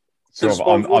 Sort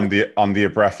of under your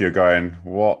breath, you're going,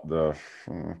 what the...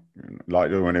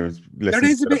 Like when it was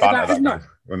listening to the banter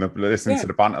to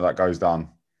the banter that goes down.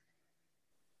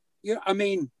 Yeah, I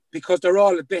mean, because they're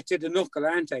all a bit to the knuckle,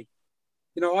 aren't they?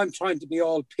 You know, I'm trying to be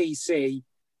all PC,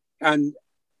 and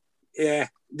yeah,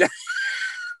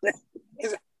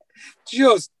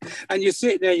 and you're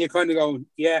sitting there, you're kind of going,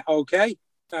 yeah, okay,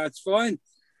 that's fine.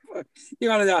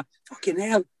 You're going to go, fucking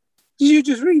hell, did you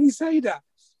just really say that?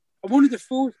 And one of the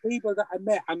first people that I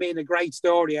met, I mean, a great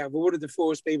story out, but one of the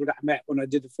first people that I met when I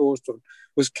did the first one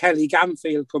was Kelly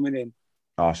Gamfield coming in.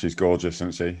 Oh, she's gorgeous,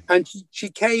 isn't she? And she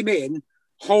came in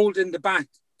holding the back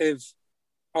of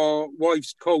our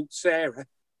wife's coat, Sarah,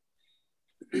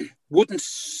 wouldn't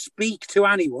speak to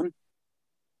anyone.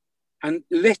 And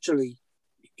literally,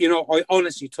 you know, I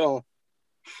honestly thought,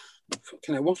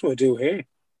 what do I do here?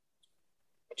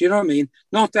 Do you know what I mean?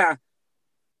 Not that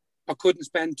I couldn't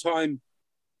spend time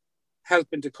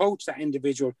helping to coach that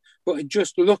individual, but it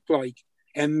just looked like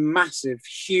a massive,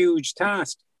 huge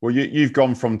task. Well, you've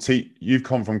gone from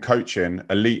coaching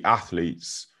elite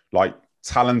athletes, like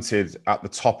talented at the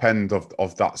top end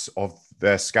of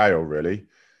their scale, really,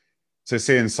 to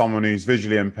seeing someone who's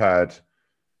visually impaired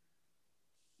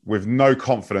with no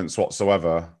confidence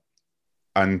whatsoever,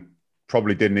 and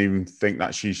probably didn't even think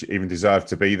that she even deserved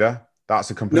to be there. That's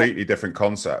a completely different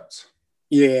concept.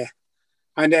 Yeah,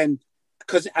 and then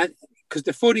because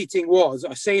the funny thing was,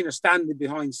 I seen her standing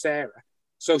behind Sarah,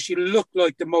 so she looked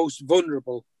like the most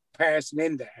vulnerable person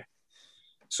in there.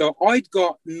 So I'd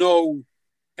got no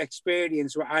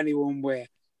experience with anyone with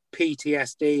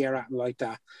PTSD or anything like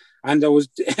that, and there was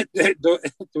a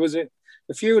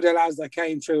few of the lads that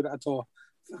came through that I thought,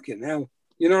 fucking hell,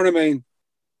 you know what I mean?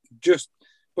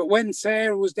 But when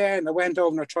Sarah was there, and I went over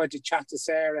and I tried to chat to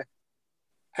Sarah,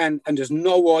 and there's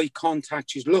no eye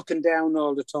contact, she's looking down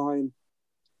all the time.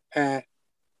 And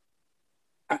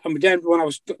then when I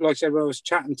was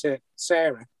chatting to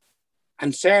Sarah,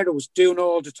 and Sarah was doing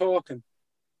all the talking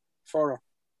for her,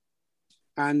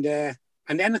 and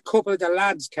then a couple of the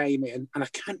lads came in, and I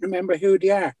can't remember who they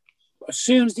are, but as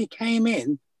soon as they came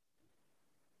in,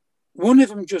 one of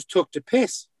them just took the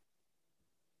piss,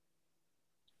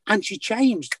 and she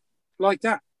changed like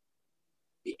that.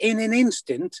 In an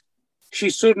instant, she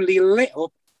suddenly lit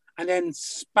up and then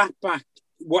spat back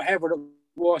whatever it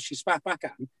was. She spat back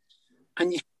at him,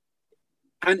 and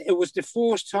it was the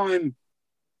first time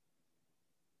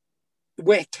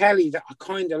with Kelly that I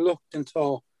kind of looked and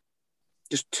thought,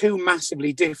 there's two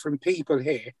massively different people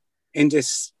here in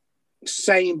this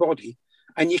same body.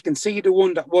 And you can see the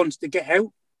one that wants to get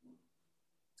out.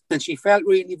 And she felt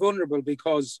really vulnerable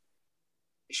because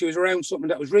she was around something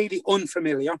that was really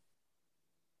unfamiliar,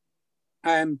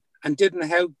 and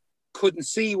couldn't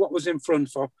see what was in front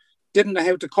of her, didn't know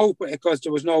how to cope with it because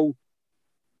there was no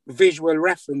visual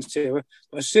reference to it.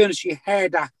 But as soon as she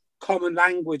heard that common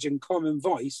language and common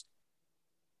voice,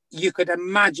 you could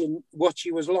imagine what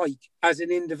she was like as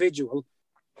an individual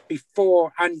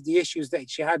before any of the issues that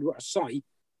she had with her sight.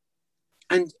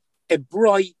 And a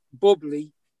bright,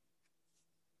 bubbly,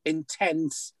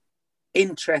 intense,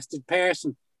 interested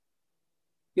person.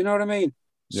 You know what I mean?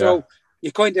 Yeah. So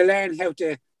you kind of learn how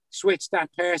to switch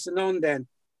that person on then.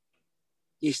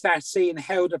 You start seeing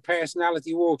how the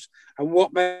personality works and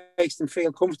what makes them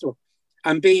feel comfortable.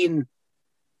 And being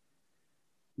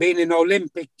an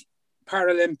Olympic,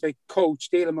 Paralympic coach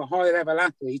dealing with high-level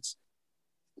athletes,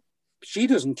 she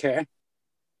doesn't care.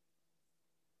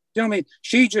 You know what I mean?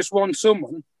 She just wants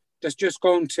someone that's just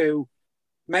going to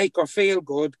make her feel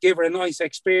good, give her a nice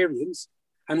experience,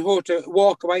 and her to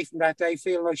walk away from that day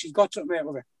feeling like she's got something out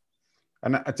of it.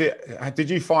 And did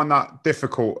you find that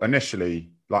difficult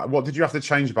initially? Like, what did you have to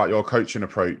change about your coaching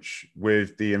approach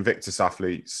with the Invictus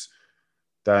athletes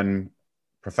than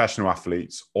professional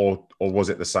athletes, or was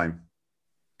it the same?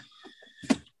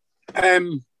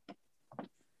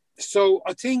 So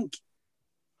I think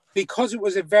because it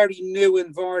was a very new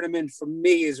environment for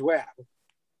me as well,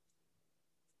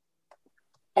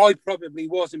 I probably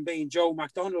wasn't being Joe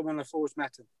McDonell when I first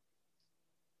met him.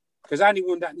 Because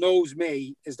anyone that knows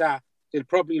me is that they'll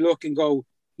probably look and go,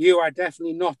 you are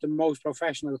definitely not the most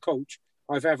professional coach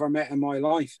I've ever met in my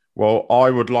life. Well, I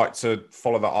would like to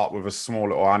follow that up with a small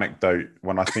little anecdote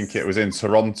when I think it was in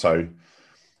Toronto.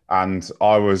 And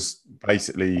I was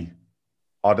basically,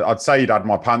 I'd say you'd had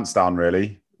my pants down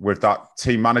really with that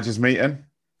team managers meeting.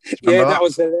 Yeah, that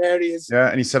was hilarious. Yeah,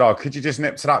 and he said, oh, could you just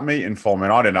nip to that meeting for me?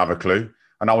 And I didn't have a clue.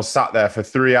 And I was sat there for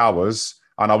 3 hours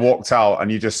and I walked out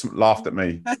and you just laughed at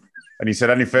me. And he said,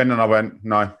 anything? And I went,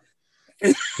 no,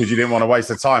 because you didn't want to waste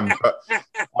the time. But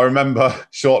I remember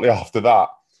shortly after that,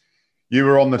 you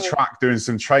were on the track doing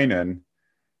some training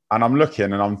and I'm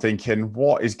looking and I'm thinking,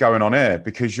 what is going on here?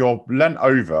 Because you're leant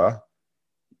over,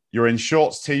 you're in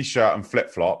shorts, t-shirt and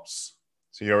flip-flops.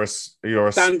 So you're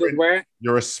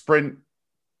a sprint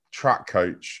track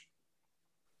coach.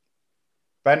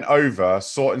 Bent over,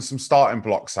 sorting some starting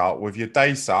blocks out with your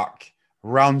day sack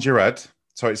around your head.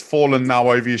 So it's fallen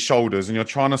now over your shoulders and you're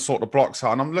trying to sort the blocks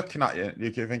out. And I'm looking at you,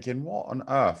 you're thinking, what on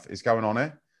earth is going on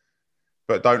here?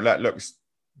 But don't let looks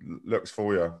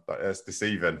fool you. It's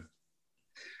deceiving.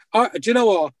 Do you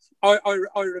know what?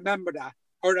 I remember that.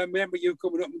 I remember you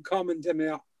coming up and commenting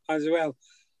me as well.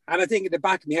 And I think in the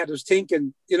back of my head, I was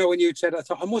thinking, you know, when you said, I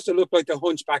thought I must have looked like the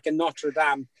hunchback in Notre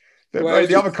Dame.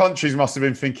 The other countries must have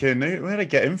been thinking, where did they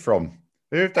get him from?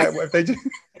 What if they do?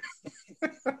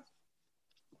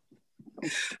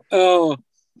 Oh,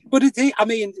 but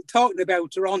talking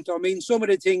about Toronto, I mean, some of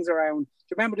the things around. Do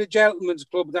you remember the gentleman's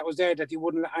club that was there that you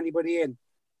wouldn't let anybody in?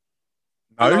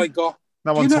 No,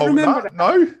 no one told me that.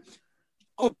 No.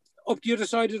 Up the other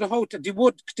side of the hotel,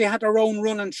 they had their own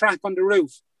running track on the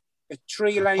roof, a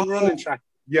 3-lane running track.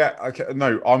 Yeah, okay.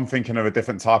 No, I'm thinking of a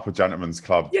different type of gentleman's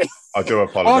club. Yeah. I do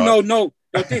apologise. Oh no!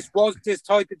 This was this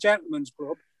type of gentleman's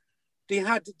club. They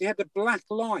had the black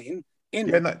line in.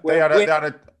 Yeah, no, they had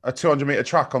a 200-metre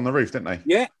track on the roof, didn't they?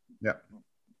 Yeah. Yeah.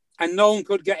 And no one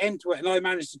could get into it, and I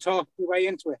managed to talk my way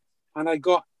into it, and I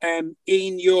got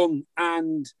Ian Young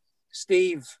and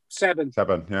Steve Seven.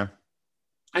 Yeah.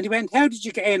 And he went, "How did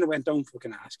you get in?" I went, "Don't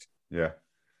fucking ask." Yeah.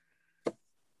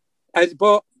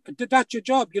 But that's your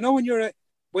job, you know.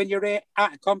 When you're at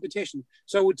a competition,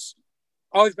 so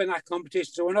I've been at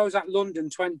competition. So when I was at London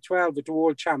 2012 at the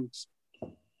World Champs,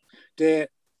 the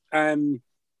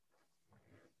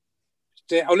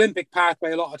Olympic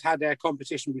Pathway a lot had their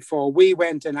competition before. We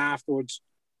went in afterwards,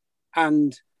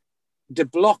 and the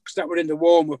blocks that were in the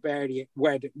warm-up area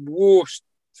were the worst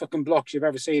fucking blocks you've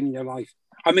ever seen in your life.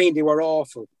 I mean, they were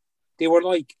awful. They were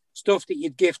like stuff that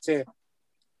you'd give to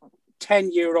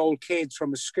 10-year-old kids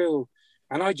from a school.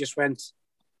 And I just went,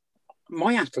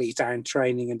 my athletes aren't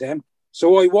training in them.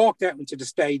 So I walked out into the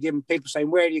stadium, people saying,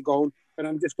 where are you going? And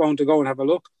I'm just going to go and have a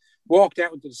look. Walked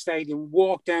out into the stadium,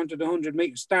 walked down to the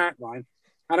 100-metre start line.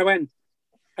 And I went,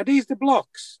 are these the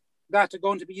blocks that are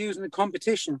going to be used in the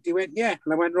competition? They went, yeah.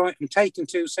 And I went, right, I'm taking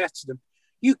 2 sets of them.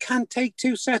 You can't take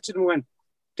 2 sets of them. I went,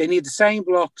 they need the same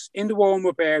blocks in the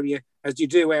warm-up area as you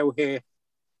do out here.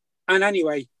 And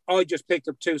anyway, I just picked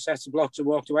up 2 sets of blocks and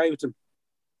walked away with them.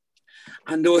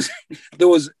 And there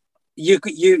was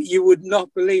you would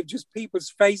not believe, just people's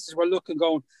faces were looking,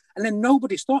 going, and then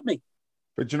nobody stopped me.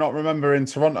 But do you not remember in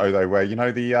Toronto though, where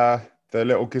the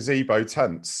little gazebo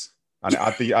tents and it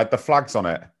had the flags on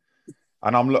it?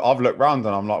 And I've looked round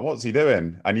and I'm like, what's he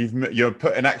doing? And you're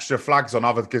putting extra flags on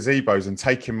other gazebos and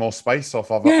taking more space off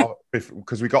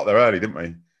because we got there early, didn't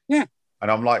we? Yeah.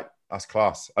 And I'm like, that's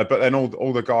class. But then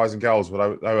all the guys and girls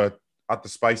were had the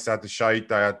space, they had the shade,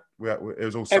 it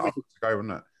was all set up to go,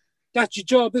 wasn't it? That's your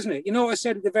job, isn't it? You know what I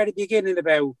said at the very beginning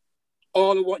about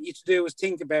all I want you to do is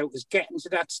think about is getting to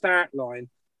that start line,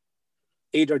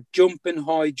 either jumping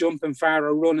high, jumping far,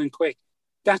 or running quick.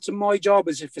 That's my job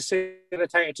as a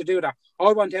facilitator to do that.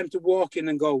 I want them to walk in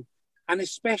and go, and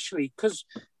especially because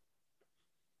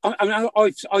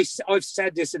I've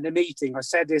said this in the meeting. I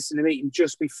said this in the meeting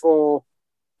just before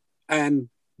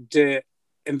the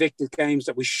Invictus Games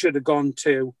that we should have gone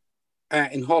to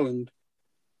in Holland.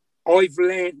 I've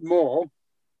learned more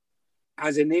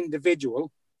as an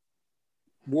individual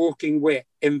working with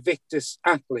Invictus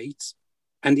athletes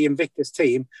and the Invictus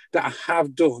team that I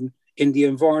have done in the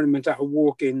environment that I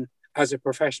work in as a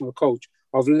professional coach.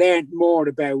 I've learned more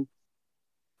about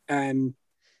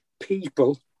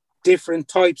people, different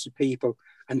types of people,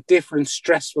 and different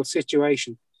stressful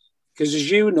situations. Because as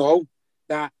you know,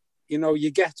 that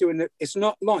you get to, it's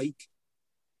not like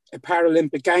a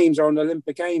Paralympic Games or an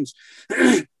Olympic Games.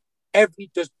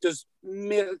 There's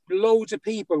loads of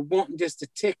people wanting this to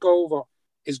tick over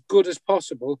as good as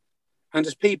possible, and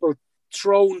there's people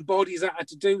throwing bodies at it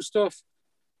to do stuff.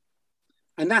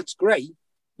 And that's great,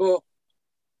 but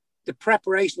the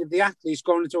preparation of the athletes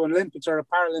going into an Olympics or a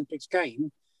Paralympics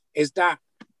game is that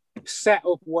set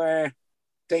up where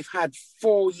they've had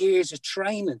 4 years of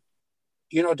training.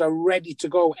 They're ready to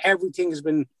go. Everything has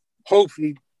been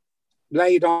hopefully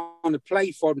laid on the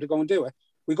plate for them to go and do it.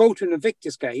 We go to an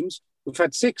Invictus Games, we've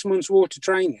had 6 months worth of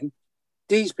training.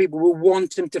 These people will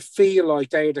want them to feel like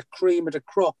they're the cream of the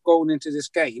crop going into this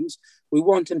games. We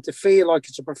want them to feel like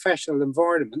it's a professional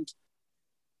environment.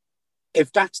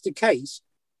 If that's the case,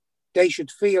 they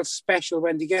should feel special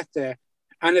when they get there.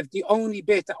 And if the only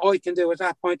bit that I can do at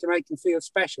that point to make them feel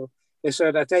special is so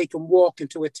that they can walk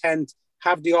into a tent,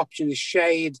 have the option of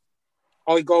shade.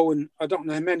 I don't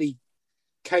know how many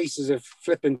cases of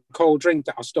flipping cold drink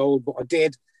that I stole, but I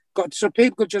did. So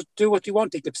people could just do what they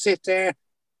want. They could sit there,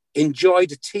 enjoy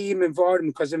the team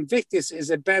environment, because Invictus is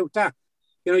about that.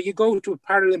 You go to a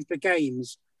Paralympic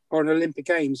Games or an Olympic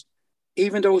Games,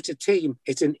 even though it's a team,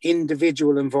 it's an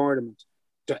individual environment.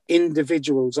 The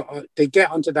individuals, they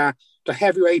get onto that. The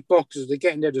heavyweight boxers, they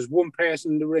get in there. There's one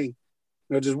person in the ring.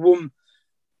 There's one.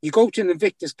 You go to an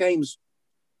Invictus Games,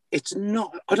 it's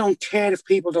not. I don't care if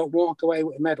people don't walk away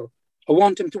with a medal. I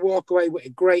want them to walk away with a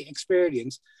great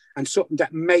experience and something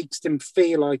that makes them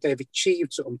feel like they've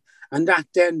achieved something, and that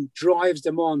then drives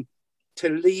them on to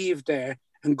leave there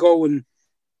and go and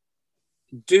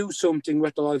do something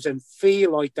with their lives and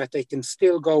feel like that they can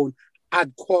still go and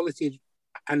add quality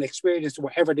and experience to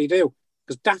whatever they do,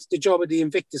 because that's the job of the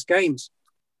Invictus Games.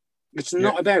 It's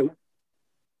not about,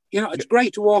 it's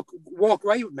great to walk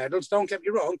away with medals. Don't get me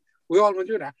wrong. We all want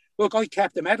to do that. Look, I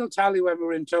kept the medal tally when we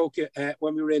were in Tokyo,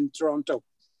 when we were in Toronto.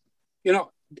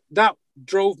 That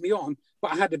drove me on,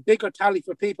 but I had a bigger tally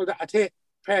for people that had hit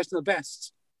personal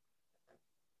bests.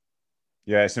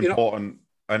 Yeah, it's important.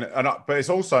 But it's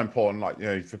also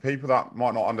important, for people that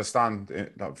might not understand,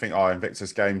 that think,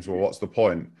 Invictus Games, well, what's the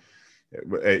point?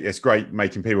 It's great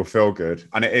making people feel good,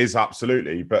 and it is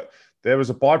absolutely. But there was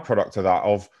a byproduct of that,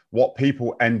 of what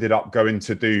people ended up going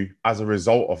to do as a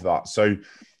result of that. So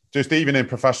just even in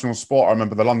professional sport, I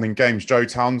remember the London Games, Joe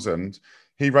Townsend,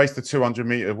 he raced the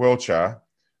 200-meter wheelchair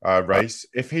race.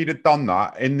 If he'd have done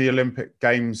that in the Olympic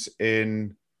Games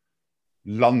in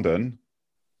London,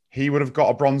 he would have got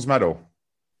a bronze medal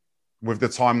with the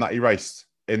time that he raced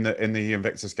in the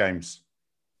Invictus Games,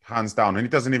 hands down. And he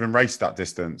doesn't even race that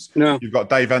distance. No. You've got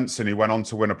Dave Ensign, who went on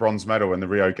to win a bronze medal in the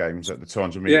Rio Games at the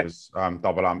 200 meters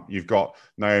double amp. You've got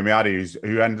Naomi Addy,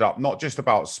 who ended up not just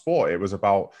about sport. It was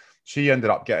about, she ended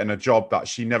up getting a job that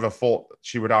she never thought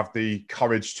she would have the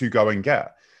courage to go and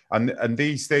get. And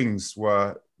these things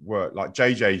were like,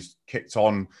 JJ's kicked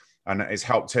on, and it's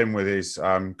helped him with his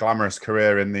glamorous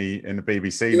career in the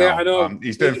BBC now. I know.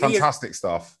 He's doing fantastic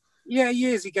stuff. Yeah, he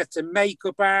is. He gets a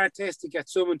makeup artist. He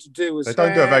gets someone to do his They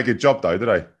don't do a very good job, though, do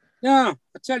they? No,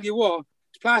 I tell you what,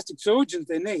 it's plastic surgeons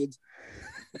they need.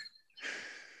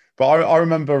 But I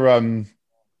remember,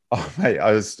 mate,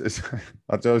 I was just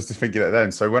thinking it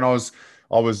then. So when I was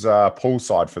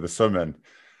poolside for the swimming,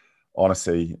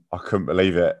 honestly, I couldn't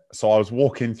believe it. So I was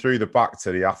walking through the back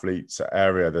to the athletes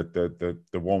area, the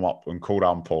warm up and cool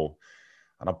down pool,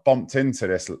 and I bumped into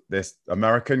this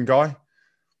American guy,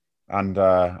 and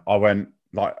I went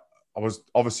like, I was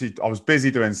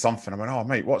busy doing something. I went, "Oh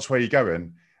mate, watch where you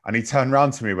going?" And he turned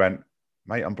around to me, and went,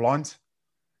 "Mate, I'm blind."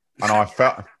 And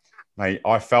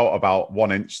I felt about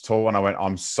 1 inch tall, and I went,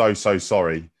 "I'm so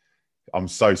sorry. I'm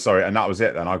so sorry." And that was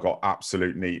it. Then I got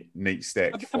absolute neat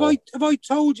stick. Have I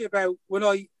told you about when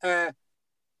I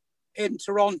in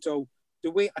Toronto,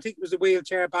 I think it was the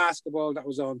wheelchair basketball that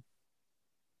was on.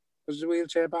 Was it the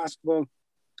wheelchair basketball?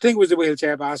 I think it was the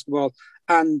wheelchair basketball.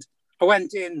 And I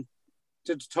went in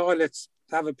to the toilets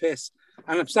to have a piss,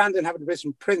 and I'm standing having a piss,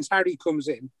 and Prince Harry comes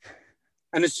in,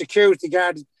 and the security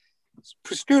guard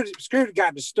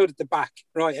has stood at the back,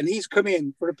 right? And he's come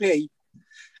in for a pee.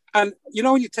 And you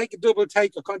know when you take a double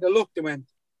take, I kind of looked and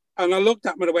I looked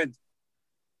at him and I went,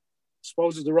 "I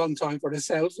suppose it's the wrong time for the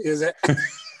selfie, is it?"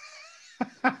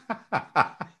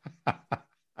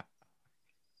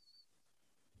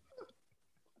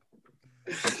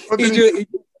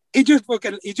 He just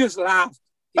laughed.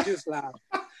 He just laughed.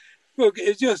 Look, it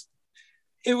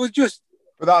was just.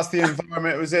 But that's the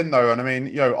environment it was in, though. And I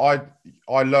mean,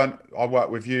 I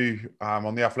worked with you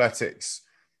on the athletics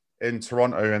in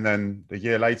Toronto, and then the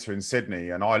year later in Sydney.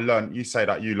 And I learned. You say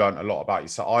that you learned a lot about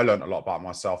yourself. I learned a lot about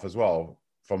myself as well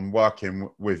from working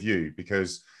with you,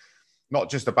 because not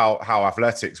just about how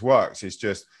athletics works. It's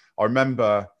just, I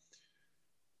remember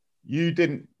you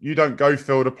don't go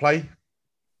field of play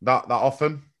that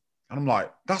often. And I'm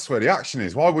like, that's where the action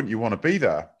is. Why wouldn't you want to be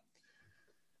there?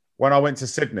 When I went to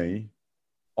Sydney,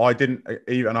 I didn't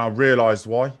even, I realized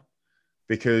why.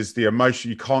 Because the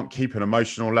emotion, you can't keep an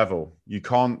emotional level. You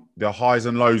can't, the highs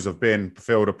and lows of being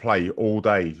field of play all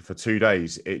day for 2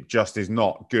 days, it just is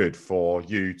not good for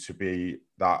you to be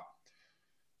that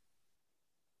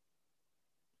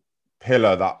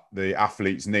pillar that the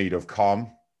athletes need of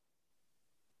calm.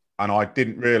 And I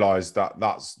didn't realize that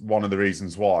that's one of the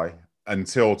reasons why,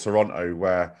 until Toronto,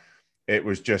 where it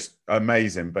was just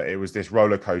amazing, but it was this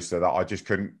roller coaster that I just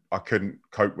couldn't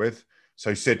cope with.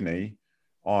 So Sydney,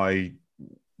 I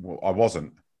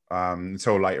wasn't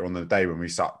until later on in the day when we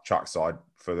sat trackside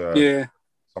for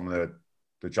some of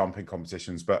the jumping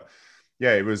competitions. But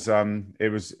yeah, it was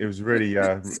really.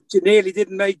 You nearly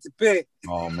didn't make the pit.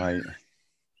 Oh mate.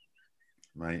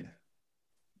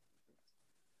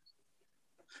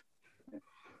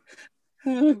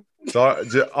 So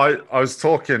I was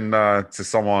talking to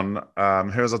someone.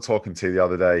 Who was I talking to the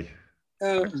other day?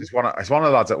 It's one of the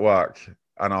lads at work,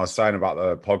 and I was saying about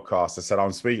the podcast. I said,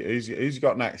 "I'm speaking. Who's you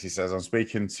got next?" He says, "I'm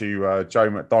speaking to Joe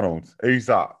McDonell." Who's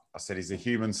that? I said, "He's a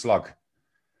human slug."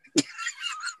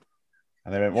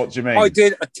 And they went, "What do you mean?" I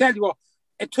did. I tell you what,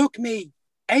 it took me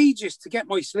ages to get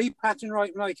my sleep pattern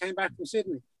right when I came back from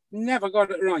Sydney. Never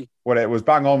got it right. Well, it was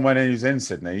bang on when he was in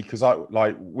Sydney, because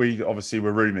we obviously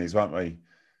were roomies, weren't we?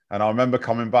 And I remember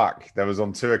coming back. There was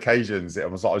on 2 occasions. It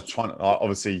was like I was trying to,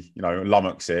 obviously,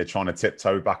 lummox here, trying to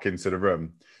tiptoe back into the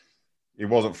room. It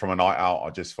wasn't from a night out. I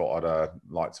just thought I'd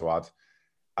like to add.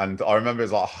 And I remember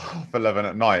it was like 11:30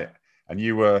 at night, and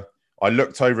I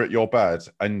looked over at your bed,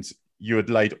 and you had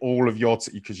laid all of your,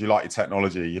 because you like your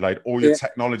technology, you laid all your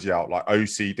technology out like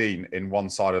OCD in one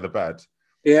side of the bed.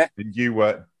 Yeah. And you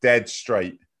were dead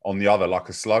straight on the other like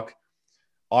a slug.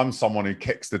 I'm someone who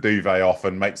kicks the duvet off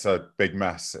and makes a big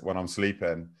mess when I'm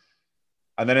sleeping.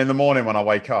 And then in the morning when I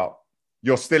wake up,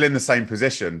 you're still in the same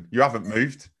position. You haven't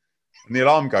moved. And the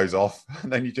alarm goes off,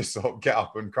 and then you just sort of get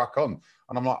up and crack on.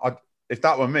 And I'm like, if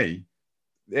that were me,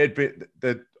 I'd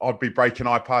be breaking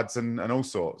iPads and all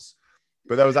sorts.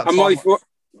 But there was that time.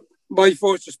 My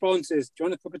first response is, "Do you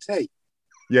want a cup of tea?"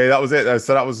 Yeah, that was it.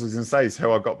 So that was, I was going to say, is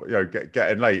how I got,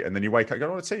 getting late. And then you wake up,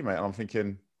 go, "On a tea, mate." And I'm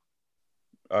thinking,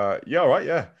 yeah, all right,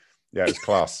 yeah. Yeah, it was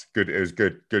class. Good. It was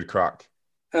good crack.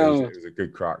 It was a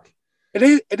good crack. It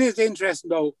is interesting,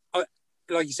 though,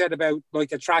 like you said about like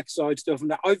the trackside stuff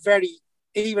and that.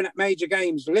 Even at major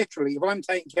games, literally, if I'm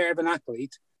taking care of an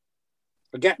athlete,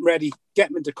 or getting ready, get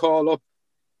them to call up,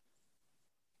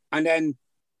 and then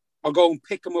I'll go and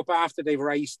pick them up after they've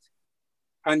raced.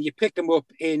 And you pick them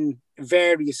up in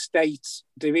various states.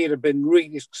 They've either been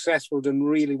really successful, done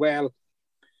really well.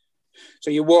 So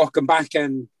you walk them back,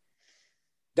 and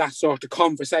that sort of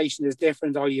conversation is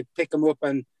different. Or you pick them up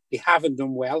and they haven't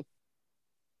done well.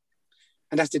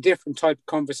 And that's a different type of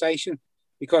conversation.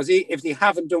 Because if they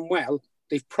haven't done well,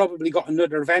 they've probably got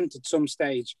another event at some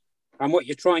stage. And what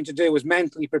you're trying to do is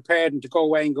mentally prepare them to go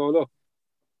away and go, look,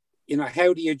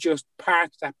 how do you just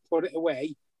park that, put it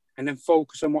away, and then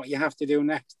focus on what you have to do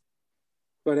next?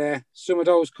 But some of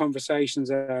those conversations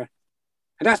are,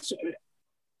 and that's,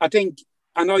 I think,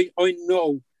 and I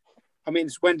know, I mean,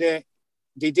 it's when they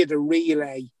did a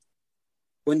relay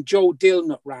when Joe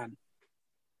Dilnut ran,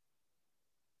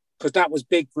 because that was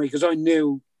big for me, because I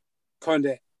knew kind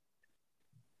of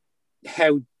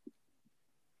how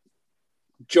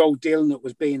Joe Dilnut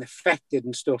was being affected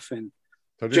and stuff. And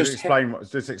so just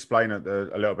explain a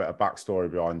little bit of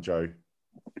backstory behind Joe.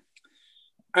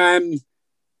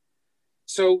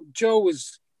 So Joe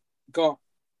has got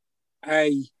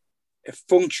a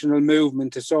functional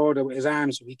movement disorder with his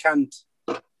arms, so he can't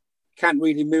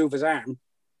really move his arm.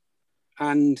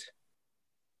 And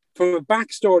from a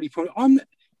backstory point,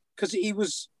 because he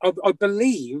was, I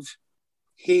believe,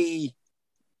 he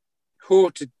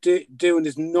hurted doing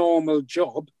his normal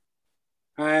job,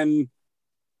 on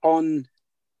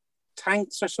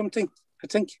tanks or something, I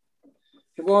think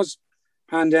it was,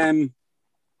 and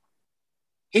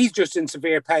he's just in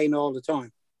severe pain all the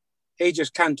time. He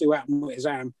just can't do anything with his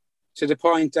arm, to the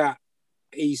point that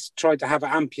he's tried to have it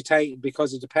amputated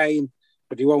because of the pain,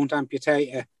 but he won't amputate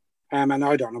it. And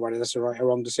I don't know whether that's a right or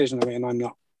wrong decision. I mean, I'm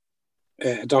not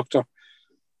a doctor,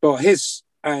 but his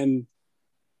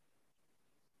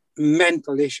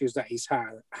mental issues that he's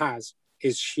has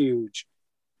is huge.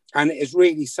 And it is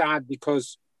really sad,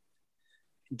 because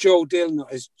Joe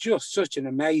Dilnut is just such an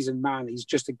amazing man. He's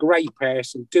just a great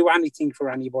person, do anything for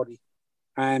anybody.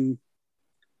 And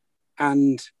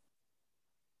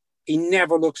he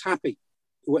never looks happy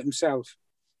with himself.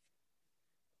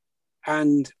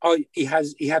 And he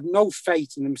had no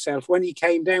faith in himself. When he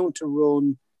came down to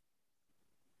run,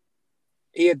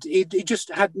 he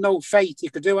just had no faith he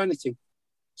could do anything.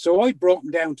 So I brought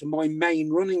him down to my main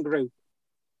running group,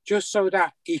 just so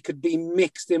that he could be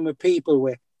mixed in with people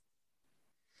with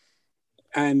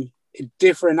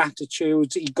different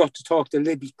attitudes. He got to talk to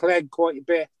Libby Clegg quite a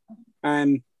bit.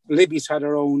 Libby's had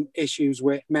her own issues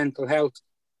with mental health.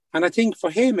 And I think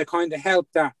for him, it kind of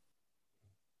helped that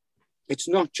it's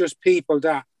not just people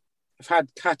that have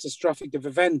had catastrophic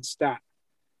events that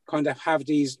kind of have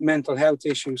these mental health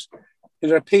issues.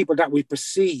 There are people that we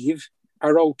perceive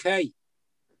are okay.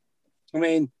 I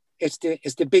mean, it's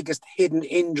the biggest hidden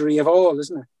injury of all,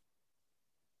 isn't it?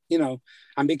 You know,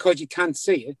 and because you can't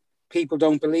see it, people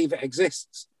don't believe it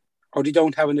exists, or they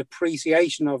don't have an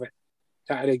appreciation of it,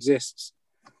 that it exists.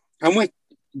 And with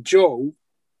Joe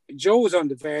was on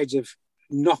the verge of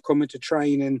not coming to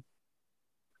training,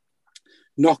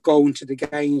 not going to the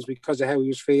games because of how he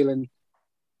was feeling.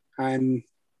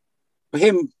 For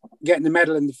him getting the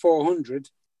medal in the 400,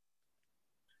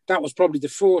 that was probably the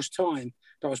first time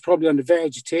that was probably on the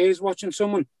verge of tears watching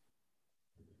someone,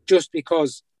 just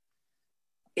because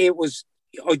it was,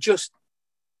 I just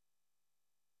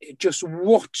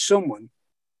watched someone.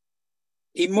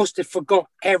 He must have forgot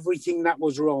everything that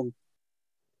was wrong,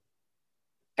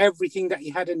 everything that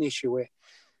he had an issue with.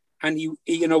 And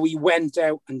he went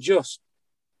out and just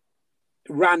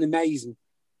ran amazing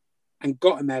and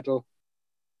got a medal.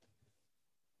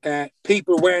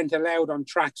 People weren't allowed on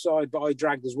trackside, but I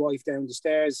dragged his wife down the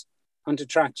stairs onto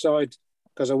trackside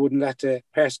because I wouldn't let the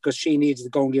person, because she needed to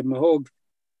go and give him a hug.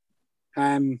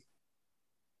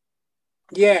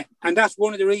 Yeah, and that's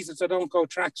one of the reasons I don't go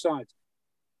trackside,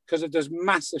 because if there's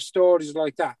massive stories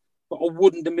like that, but I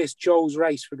wouldn't have missed Joe's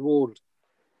race for the world.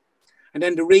 And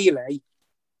then the relay,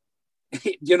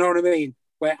 you know what I mean?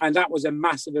 And that was a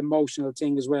massive emotional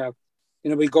thing as well.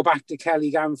 You know, we go back to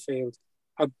Kelly Ganfield.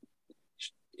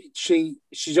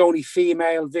 She's only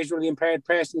female visually impaired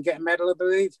person to get a medal, I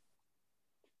believe.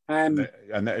 And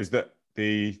that is that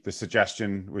the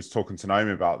suggestion was talking to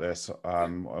Naomi about this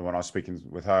when I was speaking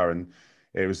with her, and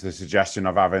it was the suggestion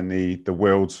of having the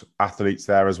wheeled athletes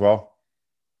there as well.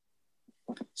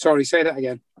 Sorry, say that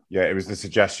again. Yeah, it was the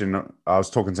suggestion. I was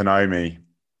talking to Naomi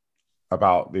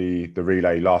about the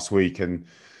relay last week, and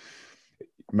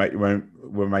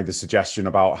we made the suggestion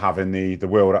about having the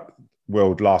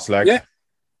wheeled last leg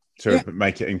to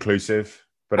make it inclusive.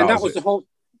 But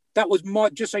that was my,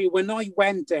 just so you, when I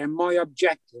went there, my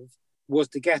objective was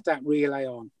to get that relay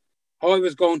on. I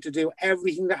was going to do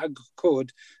everything that I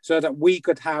could so that we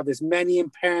could have as many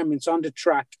impairments on the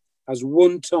track as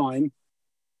one time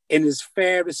in as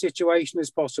fair a situation as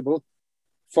possible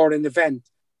for an event,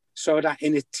 so that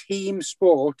in a team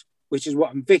sport, which is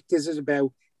what Invictus is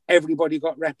about, everybody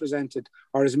got represented,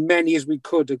 or as many as we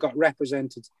could have got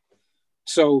represented.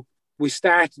 So we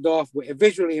started off with a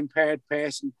visually impaired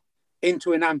person,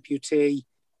 into an amputee,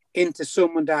 into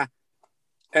someone that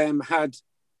had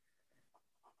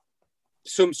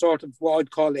some sort of what I'd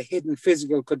call a hidden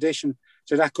physical condition.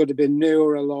 So that could have been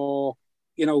neural or,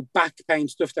 you know, back pain,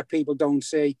 stuff that people don't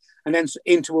see, and then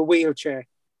into a wheelchair,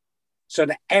 so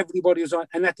that everybody was on.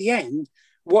 And at the end,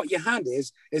 what you had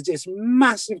is this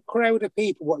massive crowd of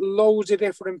people with loads of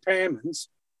different impairments,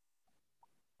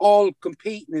 all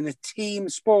competing in a team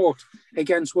sport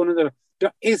against one another.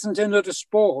 There isn't another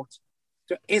sport,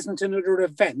 there isn't another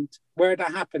event where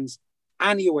that happens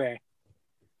anywhere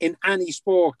in any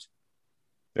sport.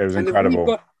 It was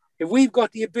incredible. If we've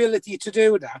got the ability to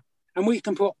do that, and we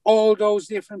can put all those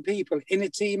different people in a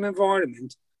team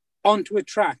environment onto a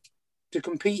track to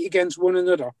compete against one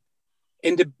another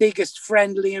in the biggest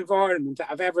friendly environment that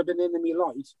I've ever been in my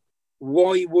life,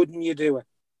 why wouldn't you do it?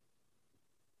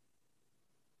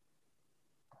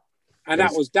 And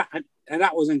that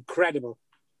was incredible.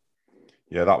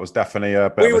 Yeah, that was definitely a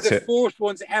bit we of were the first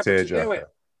ones ever to do it.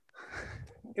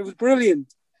 It was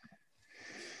brilliant.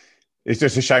 It's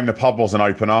just a shame the pub wasn't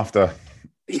open after.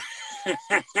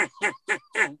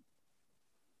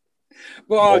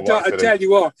 Well, I tell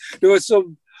you what, there was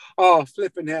some,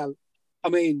 flipping hell. I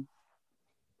mean,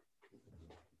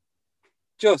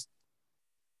 just,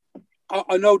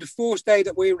 I know the first day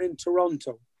that we were in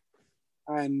Toronto,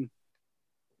 on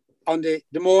the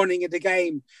morning of the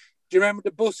game, do you remember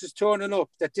the buses turning up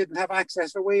that didn't have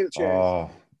access for wheelchairs? Oh,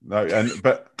 no,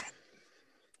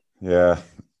 yeah.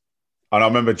 And I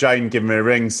remember Jane giving me a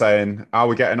ring saying, how are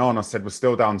we getting on? I said, we're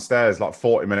still downstairs. Like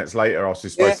 40 minutes later, I was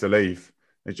just supposed to leave.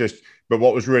 But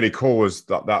what was really cool was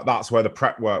that's where the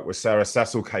prep work with Sarah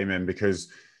Cecil came in, because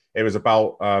it was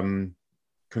about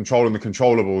controlling the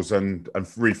controllables and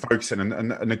refocusing.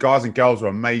 And the guys and girls were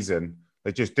amazing.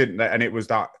 They just didn't, and it was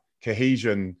that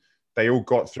cohesion. They all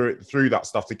got through that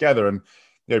stuff together. And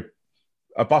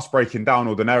a bus breaking down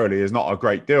ordinarily is not a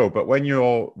great deal, but when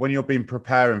you're been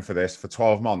preparing for this for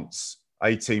 12 months,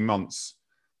 18 months,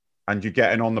 and you're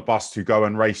getting on the bus to go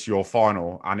and race your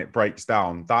final and it breaks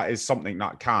down, that is something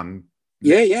that can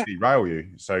derail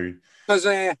you. So because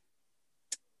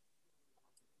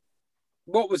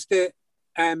what was the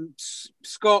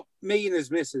Scott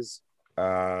Mina's missus?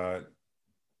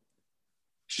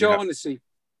 Shaughnessy.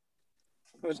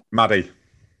 Maddie.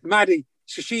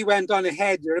 So she went on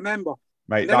ahead, you remember?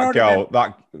 Mate, that girl,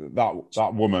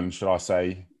 that woman, should I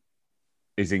say,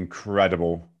 is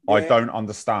incredible. Yeah. I don't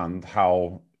understand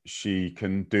how she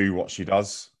can do what she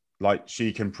does. Like,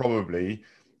 she can probably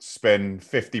spin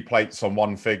 50 plates on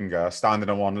one finger, standing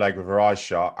on one leg with her eyes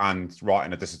shut, and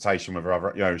writing a dissertation with her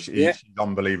other. She's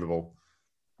unbelievable.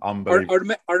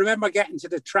 Unbelievable. I remember getting to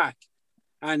the track,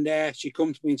 and she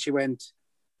comes to me and she went,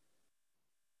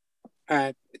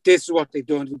 this is what they've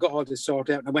done. We've got all this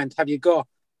sorted out. And I went, have you got?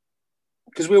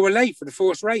 Because we were late for the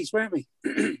first race, weren't we?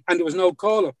 And there was no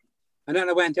call-up. And then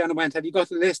I went down and went, have you got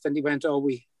the list? And he went,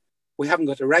 we haven't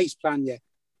got a race plan yet.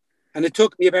 And it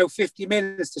took me about 50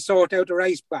 minutes to sort out a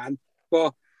race plan.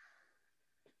 But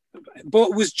it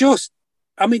was just,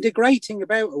 I mean, the great thing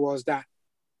about it was that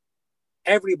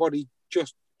everybody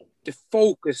just, the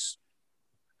focus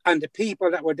and the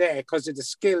people that were there, because of the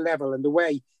skill level and the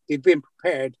way they'd been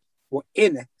prepared, were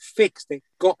in it, fixed it,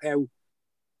 got out.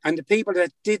 And the people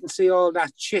that didn't see all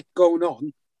that shit going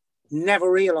on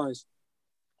never realised.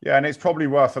 Yeah, and it's probably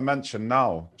worth a mention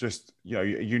now. Just,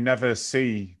 you never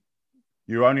see,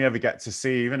 you only ever get to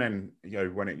see, even in,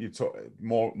 when you talk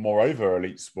moreover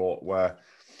elite sport, where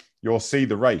you'll see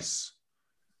the race,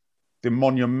 the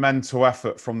monumental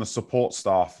effort from the support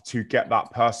staff to get that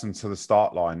person to the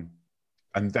start line,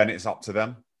 and then it's up to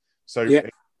them. So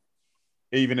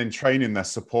even in training, there's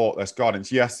support, there's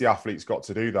guidance. Yes, the athletes got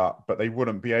to do that, but they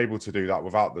wouldn't be able to do that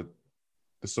without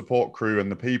the support crew and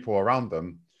the people around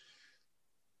them.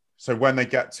 So when they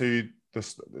get to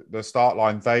the start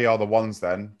line, they are the ones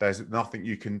then, there's nothing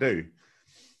you can do.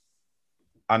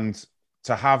 And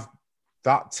to have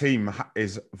that team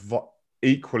is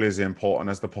equally as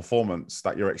important as the performance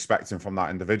that you're expecting from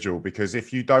that individual. Because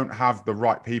if you don't have the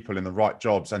right people in the right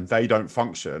jobs and they don't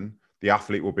function, the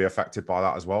athlete will be affected by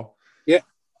that as well. Yeah.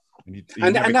 And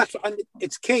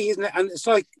it's key, isn't it? And it's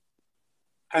like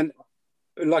I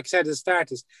said at the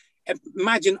start, is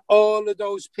imagine all of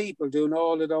those people doing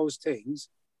all of those things,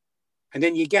 and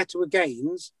then you get to a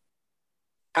games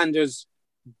and there's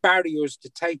barriers to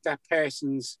take that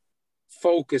person's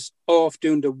focus off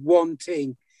doing the one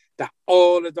thing that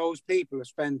all of those people have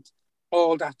spent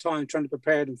all that time trying to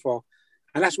prepare them for.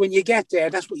 And that's when you get there,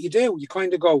 that's what you do. You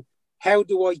kind of go, how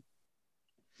do I,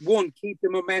 one, keep the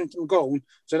momentum going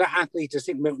so that athlete is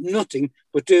thinking about nothing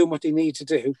but doing what they need to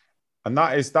do. And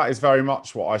that is very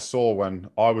much what I saw when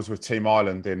I was with Team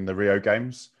Ireland in the Rio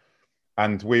Games,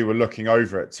 and we were looking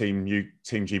over at Team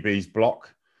GB's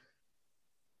block,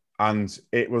 and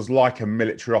it was like a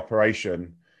military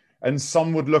operation. And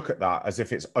some would look at that as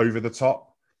if it's over the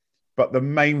top, but the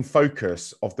main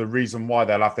focus of the reason why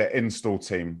they'll have their install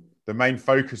team, the main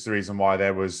focus, the reason why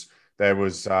there was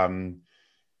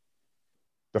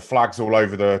the flags all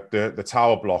over the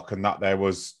tower block, and that there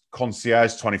was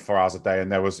concierge 24 hours a day,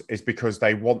 and it's because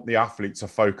they want the athlete to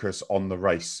focus on the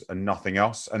race and nothing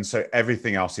else, and so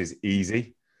everything else is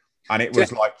easy. And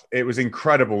it was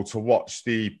incredible to watch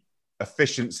the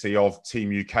efficiency of Team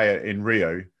UK in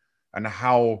Rio, and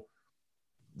how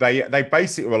they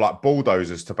basically were like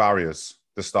bulldozers to barriers,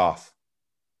 the staff,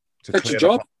 to that's clear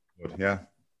your job. Yeah.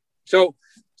 So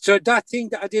that thing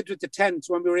that I did with the tents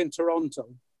when we were in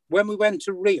Toronto, when we went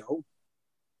to Rio,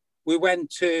 we went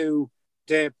to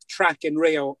the track in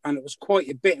Rio, and it was quite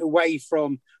a bit away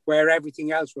from where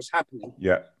everything else was happening.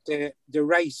 Yeah. The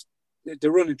race,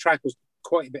 the running track was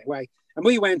quite a bit away. And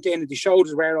we went in and they showed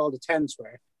us where all the tents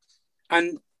were.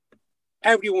 And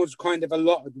everyone was kind of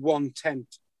allotted one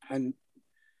tent. And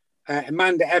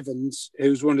Amanda Evans,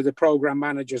 who's one of the program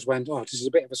managers, went, "Oh, this is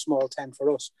a bit of a small tent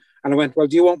for us." And I went, "Well,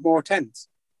 do you want more tents?"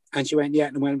 And she went, "Yeah."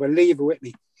 And I went, "Well, leave it with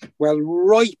me." Well,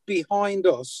 right behind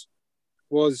us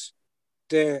was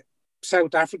the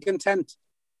South African tent.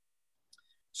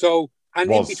 So,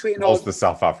 and in between the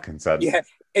South African tent. Yeah.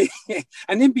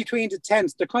 And in between the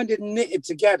tents, they're kind of knitted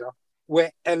together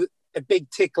with a big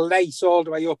thick lace all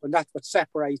the way up, and that's what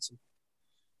separates them.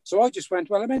 So I just went,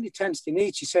 "Well, how many tents do you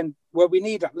need?" She said, "Well, we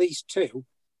need at least 2.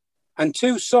 And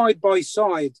 2 side by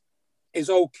side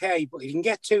is okay, but if you can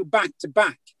get 2 back to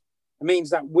back, it means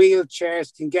that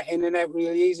wheelchairs can get in and out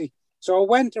really easy." So I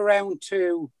went around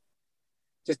to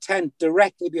the tent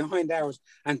directly behind ours,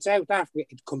 and South Africa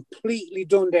had completely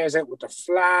done theirs out with the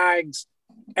flags,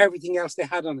 everything else they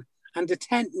had on it. And the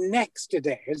tent next to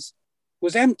theirs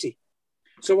was empty.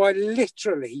 So I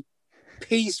literally,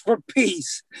 piece for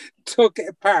piece, took it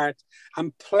apart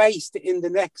and placed it in the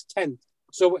next tent.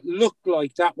 So it looked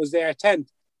like that was their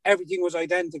tent. Everything was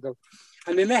identical.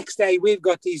 And the next day, we've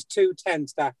got these 2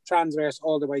 tents that transverse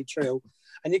all the way through.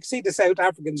 And you can see the South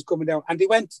Africans coming down, and they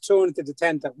went to turn into the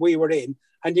tent that we were in,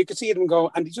 and you could see them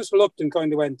go, and they just looked and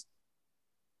kind of went.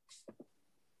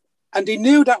 And they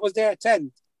knew that was their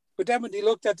tent. But then when they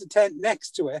looked at the tent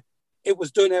next to it, it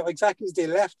was done out exactly as they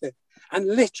left it. And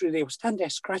literally, they were standing there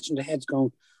scratching their heads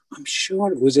going, "I'm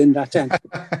sure it was in that tent."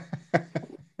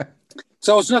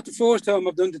 So it's not the first time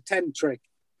I've done the tent trick.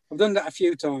 I've done that a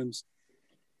few times.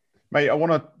 Mate, I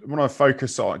want to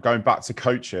focus on going back to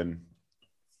coaching,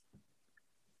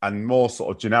 and more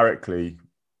sort of generically.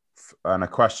 And a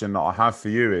question that I have for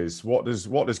you is, what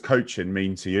does coaching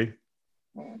mean to you?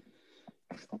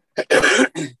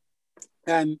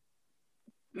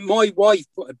 My wife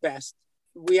put it best.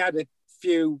 We had a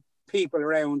few people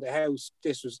around the house,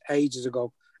 this was ages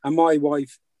ago, and my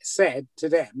wife said to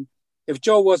them, if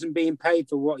Joe wasn't being paid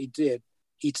for what he did,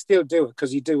 he'd still do it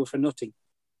because he'd do it for nothing.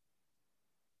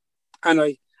 And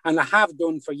I have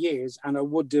done for years, and I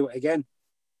would do it again.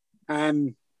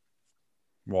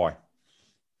 Why?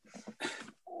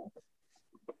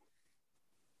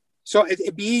 So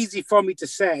it'd be easy for me to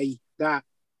say that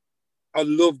I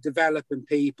love developing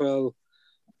people,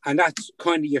 and that's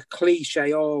kind of your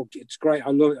cliche. "Oh, it's great.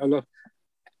 I love.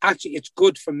 Actually, it's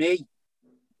good for me.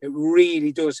 It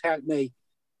really does help me.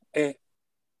 It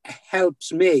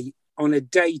helps me on a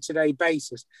day-to-day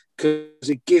basis because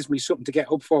it gives me something to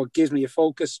get up for. It gives me a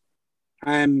focus.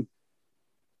 And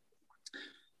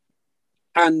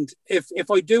if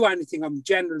I do anything, I'm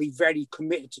generally very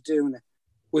committed to doing it,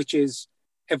 which is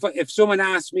if someone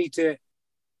asked me to,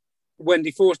 when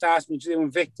they first asked me to do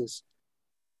Invictus,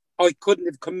 I couldn't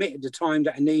have committed the time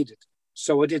that I needed.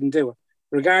 So I didn't do it.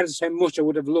 Regardless of how much I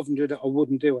would have loved to do it, I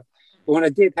wouldn't do it. But when I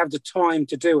did have the time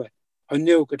to do it, I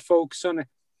knew I could focus on it.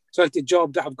 It's like the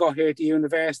job that I've got here at the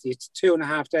university. It's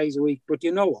 2.5 days a week. But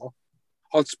you know what?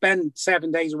 I'll spend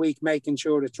 7 days a week making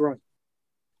sure it's right.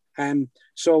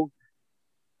 So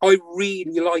I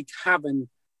really like having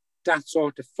that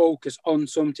sort of focus on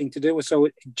something to do with. So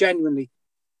genuinely,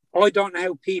 I don't know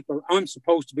how people, I'm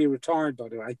supposed to be retired, by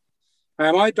the way.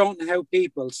 I don't know how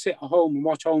people sit at home and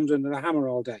watch Homes Under the Hammer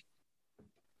all day.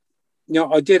 You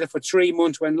know, I did it for 3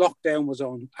 months when lockdown was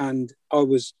on, and I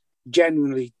was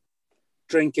genuinely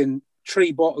drinking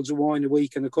 3 bottles of wine a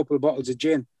week and a couple of bottles of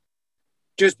gin,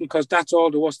 just because that's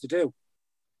all there was to do.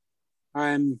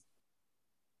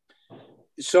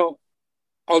 So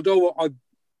although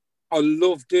I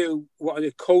love do what I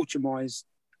do coaching-wise,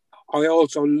 I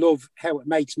also love how it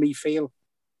makes me feel,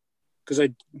 because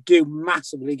I do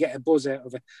massively get a buzz out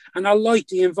of it. And I like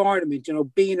the environment, you know,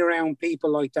 being around people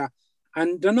like that.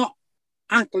 And they're not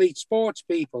athlete sports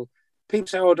people. People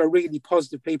say, oh, they're really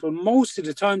positive people. Most of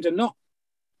the time they're not,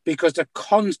 because they're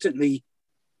constantly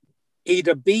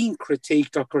either being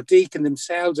critiqued or critiquing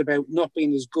themselves about not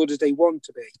being as good as they want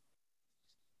to be.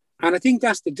 And I think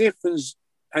that's the difference.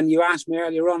 And you asked me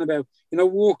earlier on about, you know,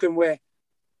 working with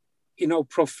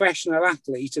professional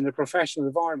athletes in a professional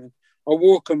environment are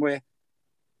working with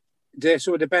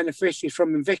the beneficiaries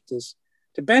from Invictus.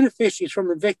 The beneficiaries from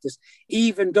Invictus,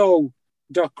 even though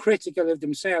they're critical of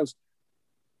themselves,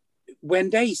 when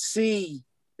they see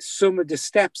some of the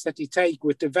steps that they take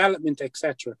with development,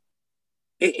 etc.,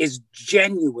 it is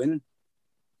genuine,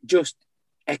 just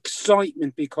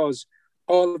excitement, because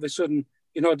all of a sudden,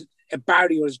 a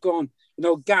barrier is gone.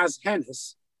 Gaz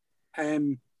Hennis,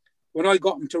 when I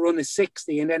got him to run a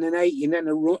 60 and then an 80 and then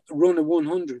run a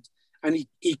 100, and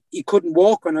he couldn't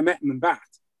walk when I met him in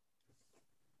Bath.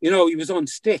 He was on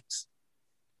sticks.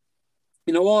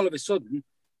 All of a sudden,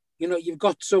 you've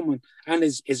got someone and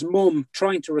his mum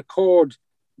trying to record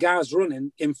Gaz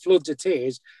running in floods of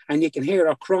tears, and you can hear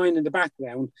her crying in the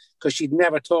background because she'd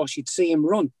never thought she'd see him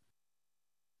run.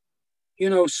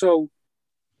 And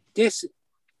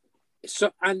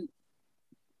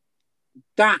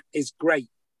that is great.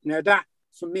 Now that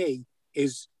for me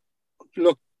is,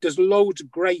 look, there's loads of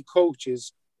great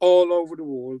coaches all over the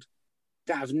world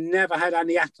that have never had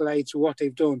any accolades for what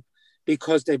they've done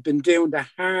because they've been doing the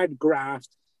hard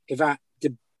graft, the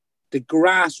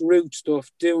grassroots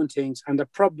stuff, doing things, and they're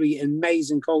probably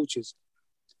amazing coaches.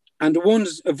 And the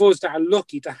ones of us that are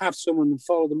lucky to have someone and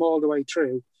follow them all the way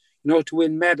through, to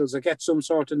win medals or get some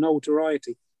sort of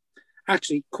notoriety,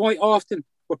 actually, quite often,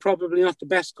 we're probably not the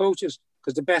best coaches,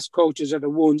 because the best coaches are the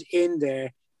ones in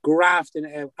there grafting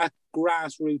it out at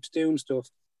grassroots, doing stuff,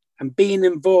 and being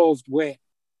involved with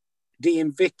the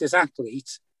Invictus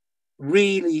athletes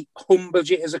really humbles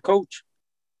you as a coach,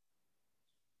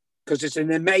 because it's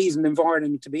an amazing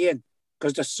environment to be in,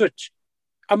 because there's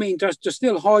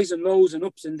still highs and lows and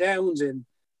ups and downs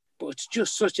but it's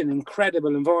just such an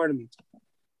incredible environment.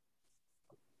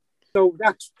 So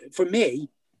that's, for me,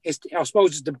 I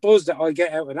suppose it's the buzz that I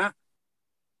get out of that.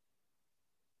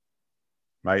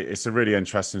 Mate, it's a really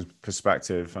interesting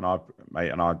perspective, and I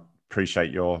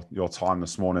appreciate your time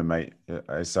this morning, mate.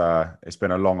 It's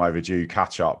been a long overdue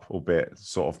catch up, albeit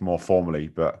sort of more formally,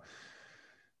 but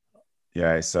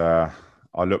yeah, it's I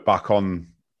look back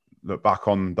on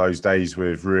those days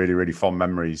with really, really fond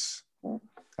memories,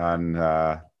 and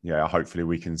hopefully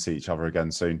we can see each other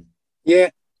again soon. Yeah,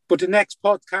 but the next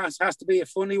podcast has to be a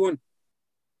funny one.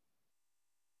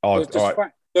 Oh,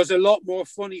 there's a lot more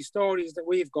funny stories that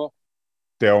we've got.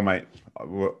 Deal, mate.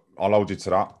 I'll hold you to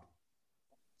that.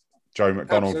 Joe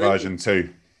McDonell version 2.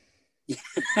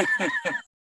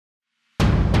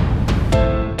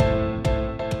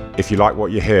 If you like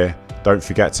what you hear, don't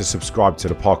forget to subscribe to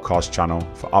the podcast channel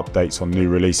for updates on new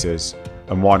releases,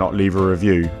 and why not leave a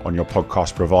review on your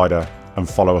podcast provider, and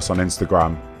follow us on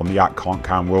Instagram on the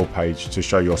 @Can'tCanWill page to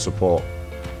show your support.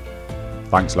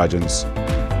 Thanks, legends.